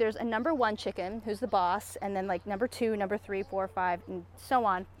 So like there's a number 1 chicken who's the boss, and then like number 2, number 3, 4, 5, and so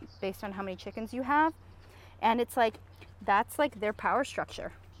on, based on how many chickens you have. And it's like, that's like their power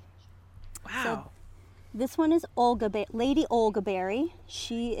structure. Wow. This one is Lady Olga Berry.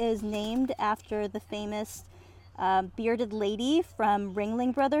 She is named after the famous bearded lady from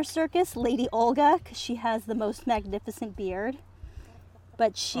Ringling Brothers Circus, Lady Olga, because she has the most magnificent beard.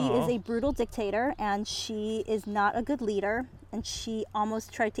 But she is a brutal dictator, and she is not a good leader, and she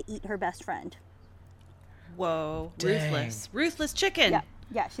almost tried to eat her best friend. Whoa. Dang. Ruthless chicken.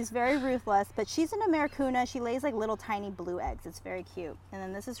 Yeah, she's very ruthless, but she's an Americana. She lays like little tiny blue eggs. It's very cute. And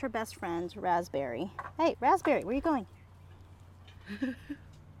then this is her best friend, Raspberry. Hey, Raspberry, where are you going?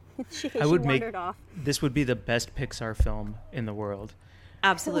 she wandered off. This would be the best Pixar film in the world,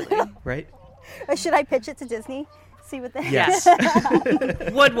 Absolutely. right? Should I pitch it to Disney? See what they Yes.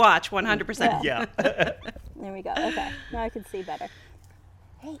 Would watch 100%. Yeah. There we go. Okay, now I can see better.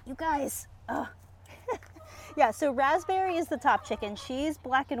 Hey, you guys. Yeah, so Raspberry is the top chicken. She's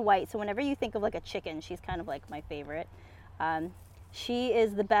black and white, so whenever you think of like a chicken, she's kind of like my favorite. She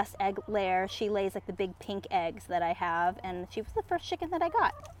is the best egg layer. She lays like the big pink eggs that I have, and she was the first chicken that I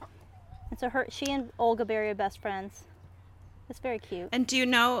got. And so she and Olga Berry are best friends. It's very cute. And do you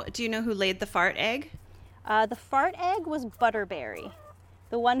know who laid the fart egg? The fart egg was Butterberry,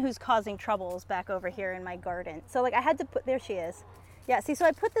 the one who's causing troubles back over here in my garden. So like I had to there she is. Yeah, see, so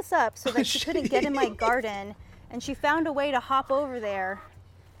I put this up so that she couldn't get in my garden, and she found a way to hop over there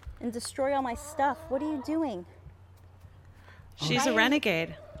and destroy all my stuff. What are you doing? She's a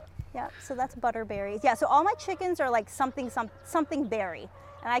renegade. Yeah, so that's Butterberry. Yeah, so all my chickens are like something berry,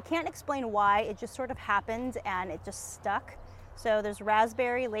 and I can't explain why. It just sort of happened, and it just stuck. So there's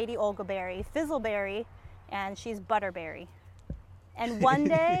Raspberry, Lady Olga Berry, Fizzleberry, and she's Butterberry. And one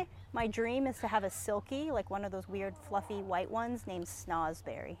day, my dream is to have a silky, like one of those weird fluffy white ones named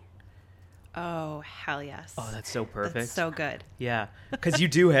Snozberry. Oh, hell yes. Oh, that's so perfect. That's so good. Yeah, because you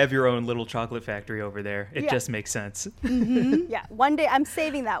do have your own little chocolate factory over there. It just makes sense. Yeah, one day, I'm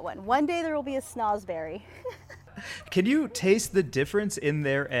saving that one. One day there will be a Snozberry. Can you taste the difference in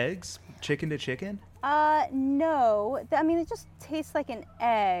their eggs, chicken to chicken? No. I mean, it just tastes like an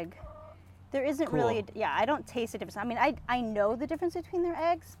egg. There isn't Cool. really, I don't taste a difference. I mean, I know the difference between their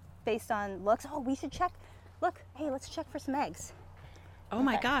eggs based on looks. Oh, we should check. Look, hey, let's check for some eggs. Oh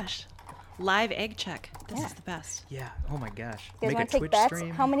my gosh. Live egg check. This Yeah. is the best. Yeah. Oh my gosh. You guys Make a want to take Twitch bets?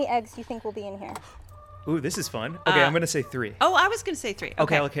 stream. How many eggs do you think will be in here? Ooh, this is fun. Okay, I'm gonna say 3. Oh, I was going to say 3.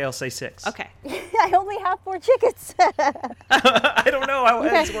 Okay, I'll say 6. Okay. I only have 4 chickens. I don't know how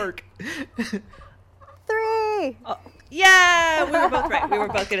eggs work. 3. Yeah, we were both right. We were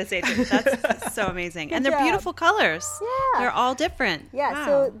both going to say 3. That's so amazing. And they're job. beautiful colors. Yeah. They're all different. Yeah, Wow.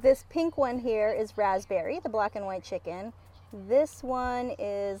 so this pink one here is Raspberry, the black and white chicken. This one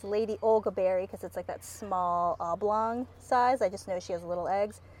is Lady Olga Berry because it's like that small oblong size. I just know she has little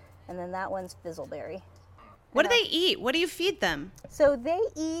eggs. And then that one's Fizzleberry. What do they eat? What do you feed them? So they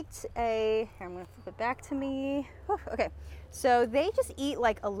eat here, I'm going to flip it back to me. Whew, okay. So they just eat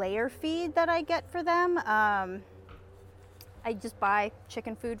like a layer feed that I get for them. I just buy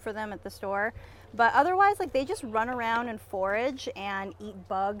chicken food for them at the store. But otherwise, like they just run around and forage and eat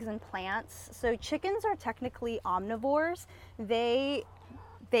bugs and plants. So chickens are technically omnivores. They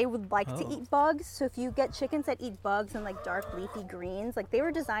would like to eat bugs. So if you get chickens that eat bugs and like dark leafy greens, like they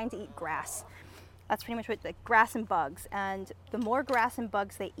were designed to eat grass. That's pretty much what, like grass and bugs. And the more grass and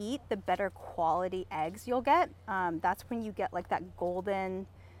bugs they eat, the better quality eggs you'll get. That's when you get like that golden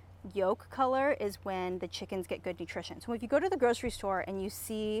yolk color is when the chickens get good nutrition. So if you go to the grocery store and you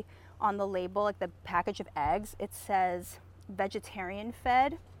see on the label, like the package of eggs, it says vegetarian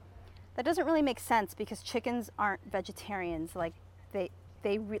fed. That doesn't really make sense because chickens aren't vegetarians. Like they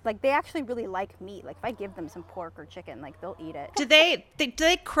actually really like meat. Like if I give them some pork or chicken, like they'll eat it. Do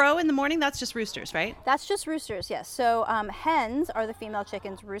they crow in the morning? That's just roosters, right? That's just roosters, yes. So hens are the female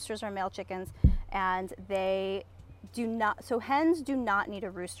chickens, roosters are male chickens, and hens do not need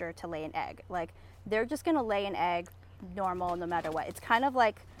a rooster to lay an egg. Like they're just gonna lay an egg normal no matter what. It's kind of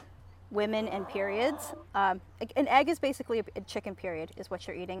like women and periods. An egg is basically a chicken period is what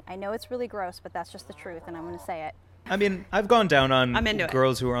you're eating. I know it's really gross, but that's just the truth and I'm gonna say it. I mean, I've gone down on I'm into it.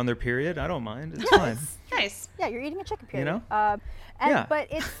 girls who are on their period. I don't mind. It's fine. Nice. Yeah, you're eating a chicken period. You know? Yeah. But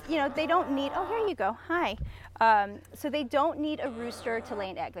it's, they don't need, oh, here you go. Hi. So they don't need a rooster to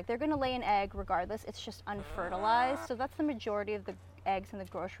lay an egg. Like they're going to lay an egg regardless. It's just unfertilized. So that's the majority of the eggs in the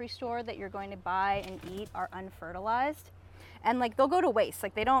grocery store that you're going to buy and eat are unfertilized. And like they'll go to waste.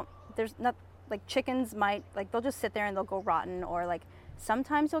 Like chickens might, like they'll just sit there and they'll go rotten, or like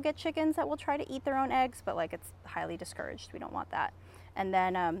sometimes you'll get chickens that will try to eat their own eggs, but like it's highly discouraged. We don't want that. And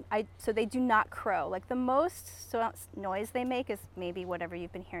then so they do not crow. Like the most noise they make is maybe whatever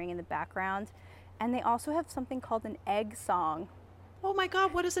you've been hearing in the background. And they also have something called an egg song. Oh my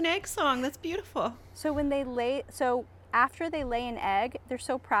God, what is an egg song? That's beautiful. So when they lay, so after they lay an egg, they're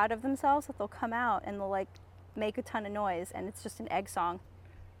so proud of themselves that they'll come out and they'll like make a ton of noise, and it's just an egg song.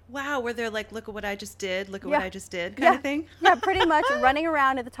 Wow, where they're like, look at what I just did, look at what I just did, kind Yeah. of thing. Yeah, pretty much running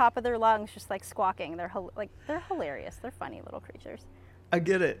around at the top of their lungs, just like squawking. They're they're hilarious. They're funny little creatures. I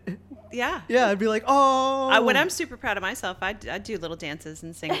get it. Yeah. Yeah, I'd be like, oh. When I'm super proud of myself, I do little dances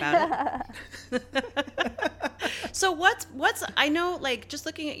and sing about it. So what's I know, like, just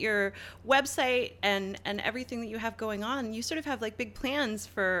looking at your website and everything that you have going on, you sort of have like big plans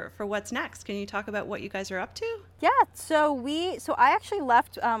for what's next. Can you talk about what you guys are up to? Yeah, so I actually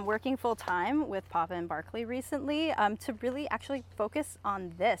left working full time with Papa and Barkley recently to really actually focus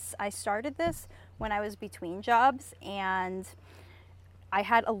on this. I started this when I was between jobs, and I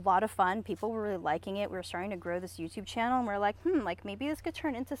had a lot of fun. People were really liking it. We were starting to grow this YouTube channel, and we're like, like maybe this could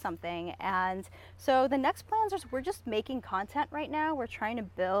turn into something. And so the next plans are we're just making content right now. We're trying to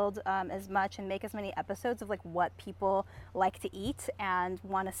build as much and make as many episodes of like what people like to eat and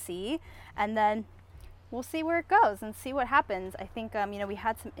want to see, and then we'll see where it goes and see what happens. I think we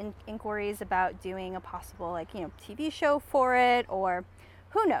had some inquiries about doing a possible TV show for it, or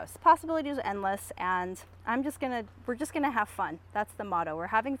who knows? Possibilities are endless, and we're just gonna have fun. That's the motto. We're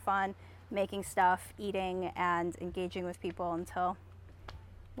having fun, making stuff, eating, and engaging with people until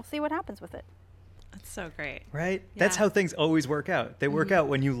we'll see what happens with it. That's so great. Right? Yeah. That's how things always work out. They work out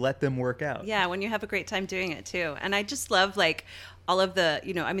when you let them work out. Yeah, when you have a great time doing it too. And I just love like all of the,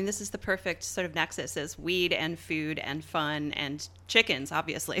 this is the perfect sort of nexus is weed and food and fun and chickens,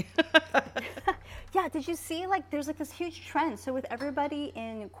 obviously. Yeah, did you see there's this huge trend? So with everybody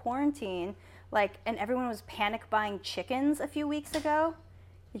in quarantine, and everyone was panic buying chickens a few weeks ago.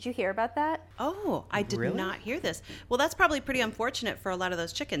 Did you hear about that? Oh, I did Really? not hear this. Well, that's probably pretty unfortunate for a lot of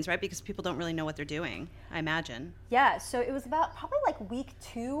those chickens, right? Because people don't really know what they're doing, I imagine. Yeah, so it was about probably week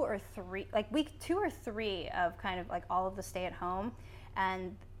 2 or 3, of kind of all of the stay at home,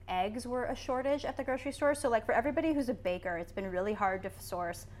 and eggs were a shortage at the grocery store. So for everybody who's a baker, it's been really hard to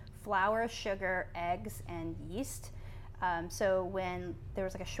source flour, sugar, eggs, and yeast. So when there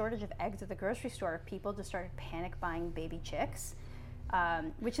was a shortage of eggs at the grocery store, people just started panic buying baby chicks.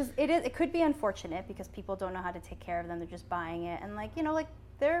 It could be unfortunate because people don't know how to take care of them. They're just buying it, and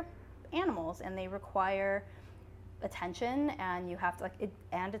they're animals and they require attention, and you have to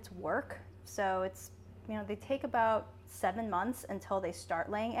and it's work. So it's they take about 7 months until they start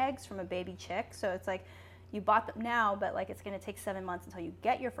laying eggs from a baby chick. So it's you bought them now, but it's going to take 7 months until you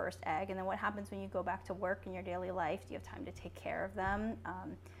get your first egg. And then what happens when you go back to work in your daily life? Do you have time to take care of them?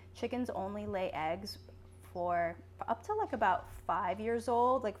 Chickens only lay eggs for up to about 5 years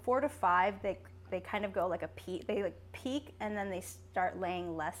old. 4 to 5, they kind of go a peak. They peak and then they start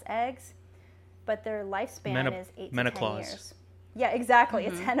laying less eggs, but their lifespan is 8 to 10 years. Yeah, exactly.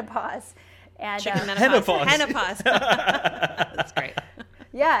 It's henopause. And Chicken menopause. Henopause. That's great.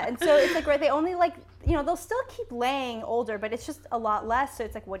 yeah, and so it's they only they'll still keep laying older, but it's just a lot less. So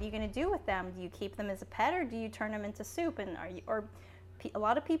it's what are you going to do with them? Do you keep them as a pet, or do you turn them into soup? And a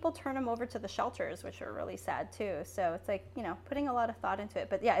lot of people turn them over to the shelters, which are really sad too. So it's putting a lot of thought into it.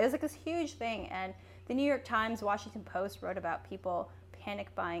 But yeah, it was this huge thing, and the New York Times, Washington Post wrote about people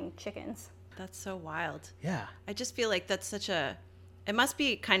panic buying chickens. That's so wild. Yeah. I just feel like that's it must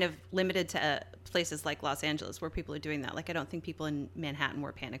be kind of limited to places like Los Angeles where people are doing that. I don't think people in Manhattan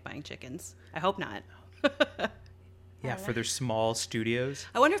were panic buying chickens. I hope not. Yeah, for their small studios.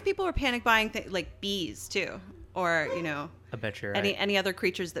 I wonder if people were panic buying bees too, or I bet you're right. any other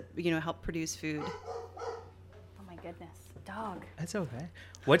creatures that help produce food. Oh my goodness, dog. That's okay.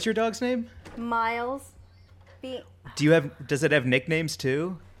 What's your dog's name? Miles. Does it have nicknames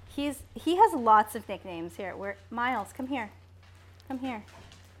too? He has lots of nicknames. Here, Miles, come here. Come here.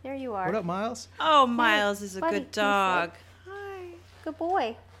 There you are. What up, Miles? Oh, Miles is a buddy, good dog. Hi. Good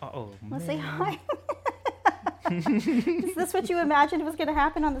boy. Oh, Want to man. say hi? Is this what you imagined was going to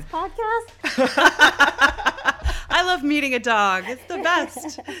happen on this podcast? I love meeting a dog. It's the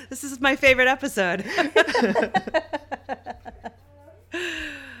best. This is my favorite episode.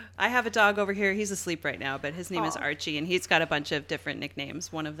 I have a dog over here. He's asleep right now, but his name is Archie, and he's got a bunch of different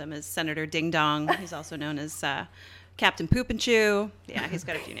nicknames. One of them is Senator Ding Dong. He's also known as Captain Poop and Chew. Yeah, he's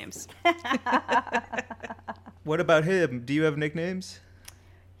got a few names. What about him? Do you have nicknames?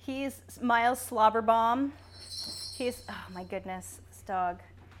 He's Miles Slobberbomb. Oh my goodness, this dog.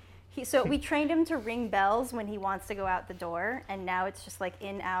 So we trained him to ring bells when he wants to go out the door, and now it's just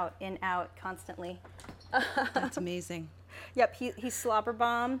in, out constantly. That's amazing. Yep, he's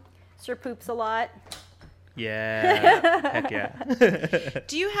Slobberbomb. Sir Poops a lot. Yeah. Heck yeah.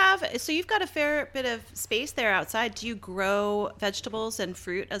 Do you have, so you've got a fair bit of space there outside. Do you grow vegetables and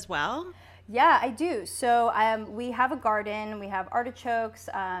fruit as well? Yeah, I do. So we have a garden. We have artichokes,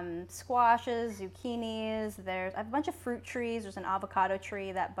 squashes, zucchinis. I have a bunch of fruit trees. There's an avocado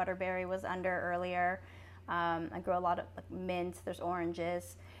tree that Butterberry was under earlier. I grow a lot of mint. There's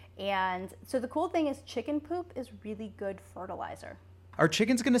oranges. And so the cool thing is chicken poop is really good fertilizer. Are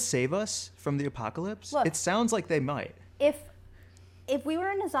chickens going to save us from the apocalypse? Look. It sounds like they might. If we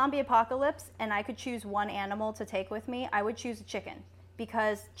were in a zombie apocalypse and I could choose one animal to take with me, I would choose a chicken.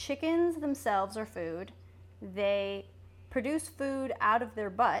 Because chickens themselves are food. They produce food out of their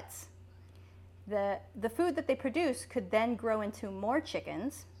butts. The food that they produce could then grow into more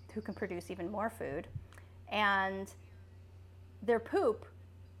chickens who can produce even more food. And their poop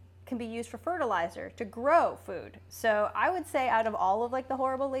can be used for fertilizer to grow food. So I would say out of all of the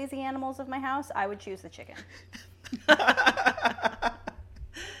horrible lazy animals of my house, I would choose the chicken.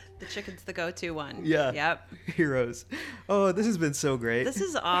 The chicken's the go-to one. Yeah. Yep. Heroes. Oh, this has been so great. This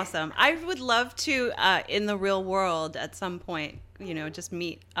is awesome. I would love to, in the real world at some point, just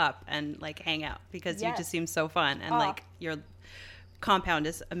meet up and hang out because you Yes. just seem so fun and your compound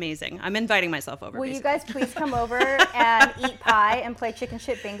is amazing. I'm inviting myself over. Will you basically. guys please come over and eat pie and play chicken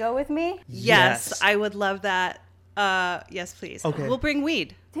shit bingo with me? Yes, I would love that. Yes, please. Okay. We'll bring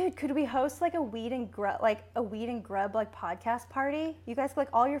weed. Dude, could we host a weed and grub podcast party? You guys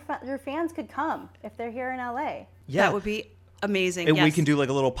all your fans could come if they're here in LA. Yeah. That would be amazing. And yes. we can do a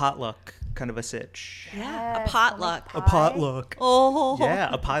little potluck kind of a sitch. Yeah, Yes, a potluck. pie. A potluck. Oh. Yeah,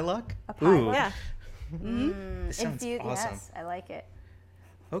 a pie luck? A pie Ooh, luck. Yeah. this sounds awesome. Yes, I like it.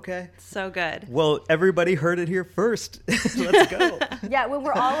 Okay. So good. Well, everybody heard it here first. Let's go. Yeah, when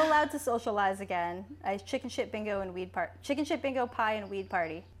we're all allowed to socialize again, chicken shit bingo and chicken shit bingo, pie and weed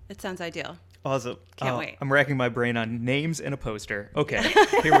party. It sounds ideal. Awesome. Can't wait. I'm racking my brain on names and a poster. Okay,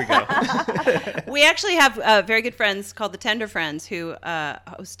 here we go. We actually have very good friends called the Tender Friends who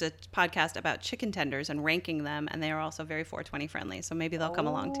host a podcast about chicken tenders and ranking them, and they are also very 420 friendly. So maybe they'll come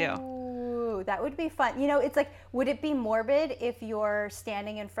along too. Ooh, that would be fun. It's would it be morbid if you're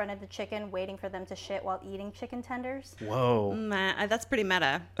standing in front of the chicken waiting for them to shit while eating chicken tenders? Whoa. That's pretty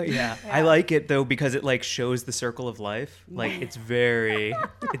meta. Yeah, I like it though because it shows the circle of life. It's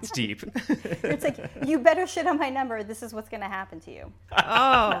it's deep. It's you better shit on my number. This is what's going to happen to you.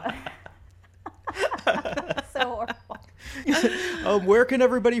 Oh, So horrible. Where can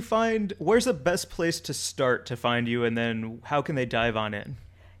everybody where's the best place to start to find you, and then how can they dive on in?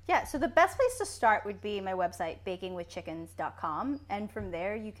 Yeah, so the best place to start would be my website, bakingwithchickens.com. And from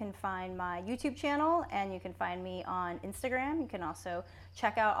there, you can find my YouTube channel and you can find me on Instagram. You can also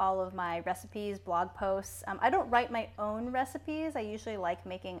check out all of my recipes, blog posts. I don't write my own recipes. I usually like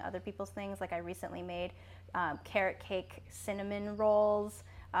making other people's things. I recently made carrot cake cinnamon rolls.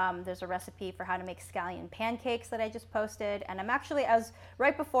 There's a recipe for how to make scallion pancakes that I just posted. And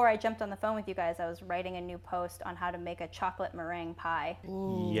right before I jumped on the phone with you guys, I was writing a new post on how to make a chocolate meringue pie.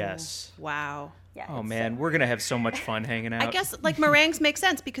 Yes. wow. Yeah, Oh it's man, we're gonna have so much fun hanging out. I guess meringues make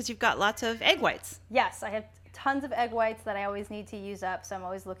sense because you've got lots of egg whites. Yes, I have tons of egg whites that I always need to use up, so I'm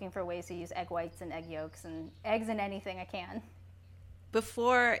always looking for ways to use egg whites and egg yolks and eggs in anything I can.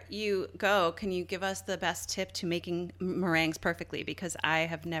 Before you go, can you give us the best tip to making meringues perfectly? Because I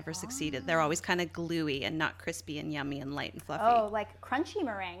have never succeeded. They're always kind of gluey and not crispy and yummy and light and fluffy. Oh, crunchy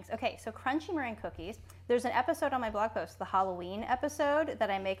meringues. Okay, so crunchy meringue cookies. There's an episode on my blog post, the Halloween episode, that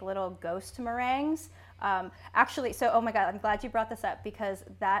I make little ghost meringues. Oh my God, I'm glad you brought this up because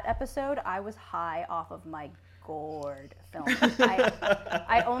that episode, I was high off of my gourd film.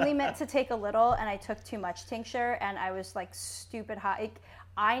 I only meant to take a little and I took too much tincture and I was stupid high.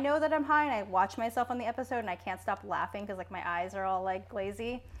 I know that I'm high and I watch myself on the episode and I can't stop laughing because my eyes are all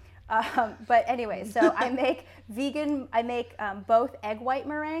glazy. But anyway, so I make both egg white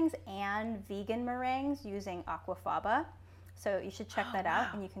meringues and vegan meringues using aquafaba. So you should check that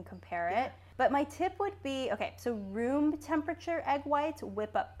out and you can compare it. But my tip would be, so room temperature egg whites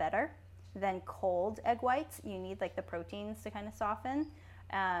whip up better than cold egg whites. You need the proteins to kind of soften.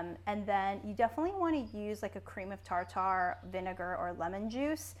 And then you definitely want to use a cream of tartar, vinegar, or lemon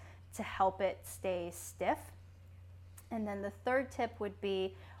juice to help it stay stiff. And then the third tip would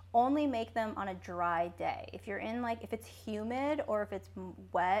be only make them on a dry day. If you're in if it's humid or if it's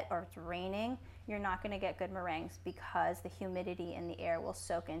wet or it's raining, you're not going to get good meringues because the humidity in the air will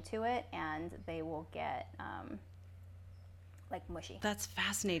soak into it and they will get mushy. That's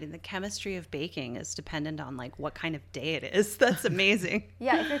fascinating. The chemistry of baking is dependent on what kind of day it is. That's amazing.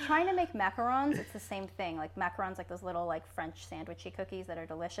 Yeah, if you're trying to make macarons, it's the same thing. Macarons, those little French sandwichy cookies that are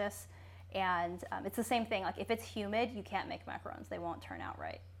delicious. And it's the same thing. Like if it's humid, you can't make macarons. They won't turn out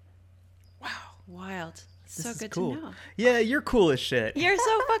right. Wild. So This is good cool. to know. Yeah, you're cool as shit. You're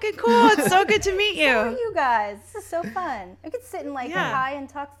so fucking cool. It's so good to meet Who are you. you guys? This is so fun. I could sit and like Yeah. try and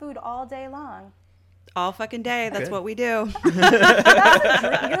talk food all day long. All fucking day. That's Good. what we do.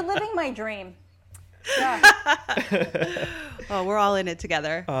 You're living my dream. Yeah. Oh, we're all in it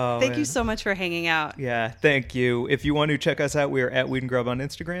together. Oh, Thank you man. so much for hanging out. Yeah, thank you. If you want to check us out, we are at Weed and Grub on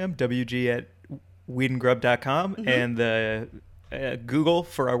Instagram, WG at weedandgrub.com, and the Google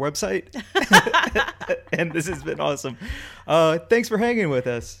for our website. And this has been awesome. Thanks for hanging with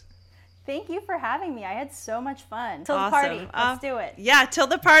us. Thank you for having me. I had so much fun. Till the Awesome. party. Let's do it. Yeah, till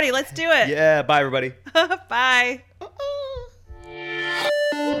the party. Let's do it. Yeah, bye, everybody. Bye.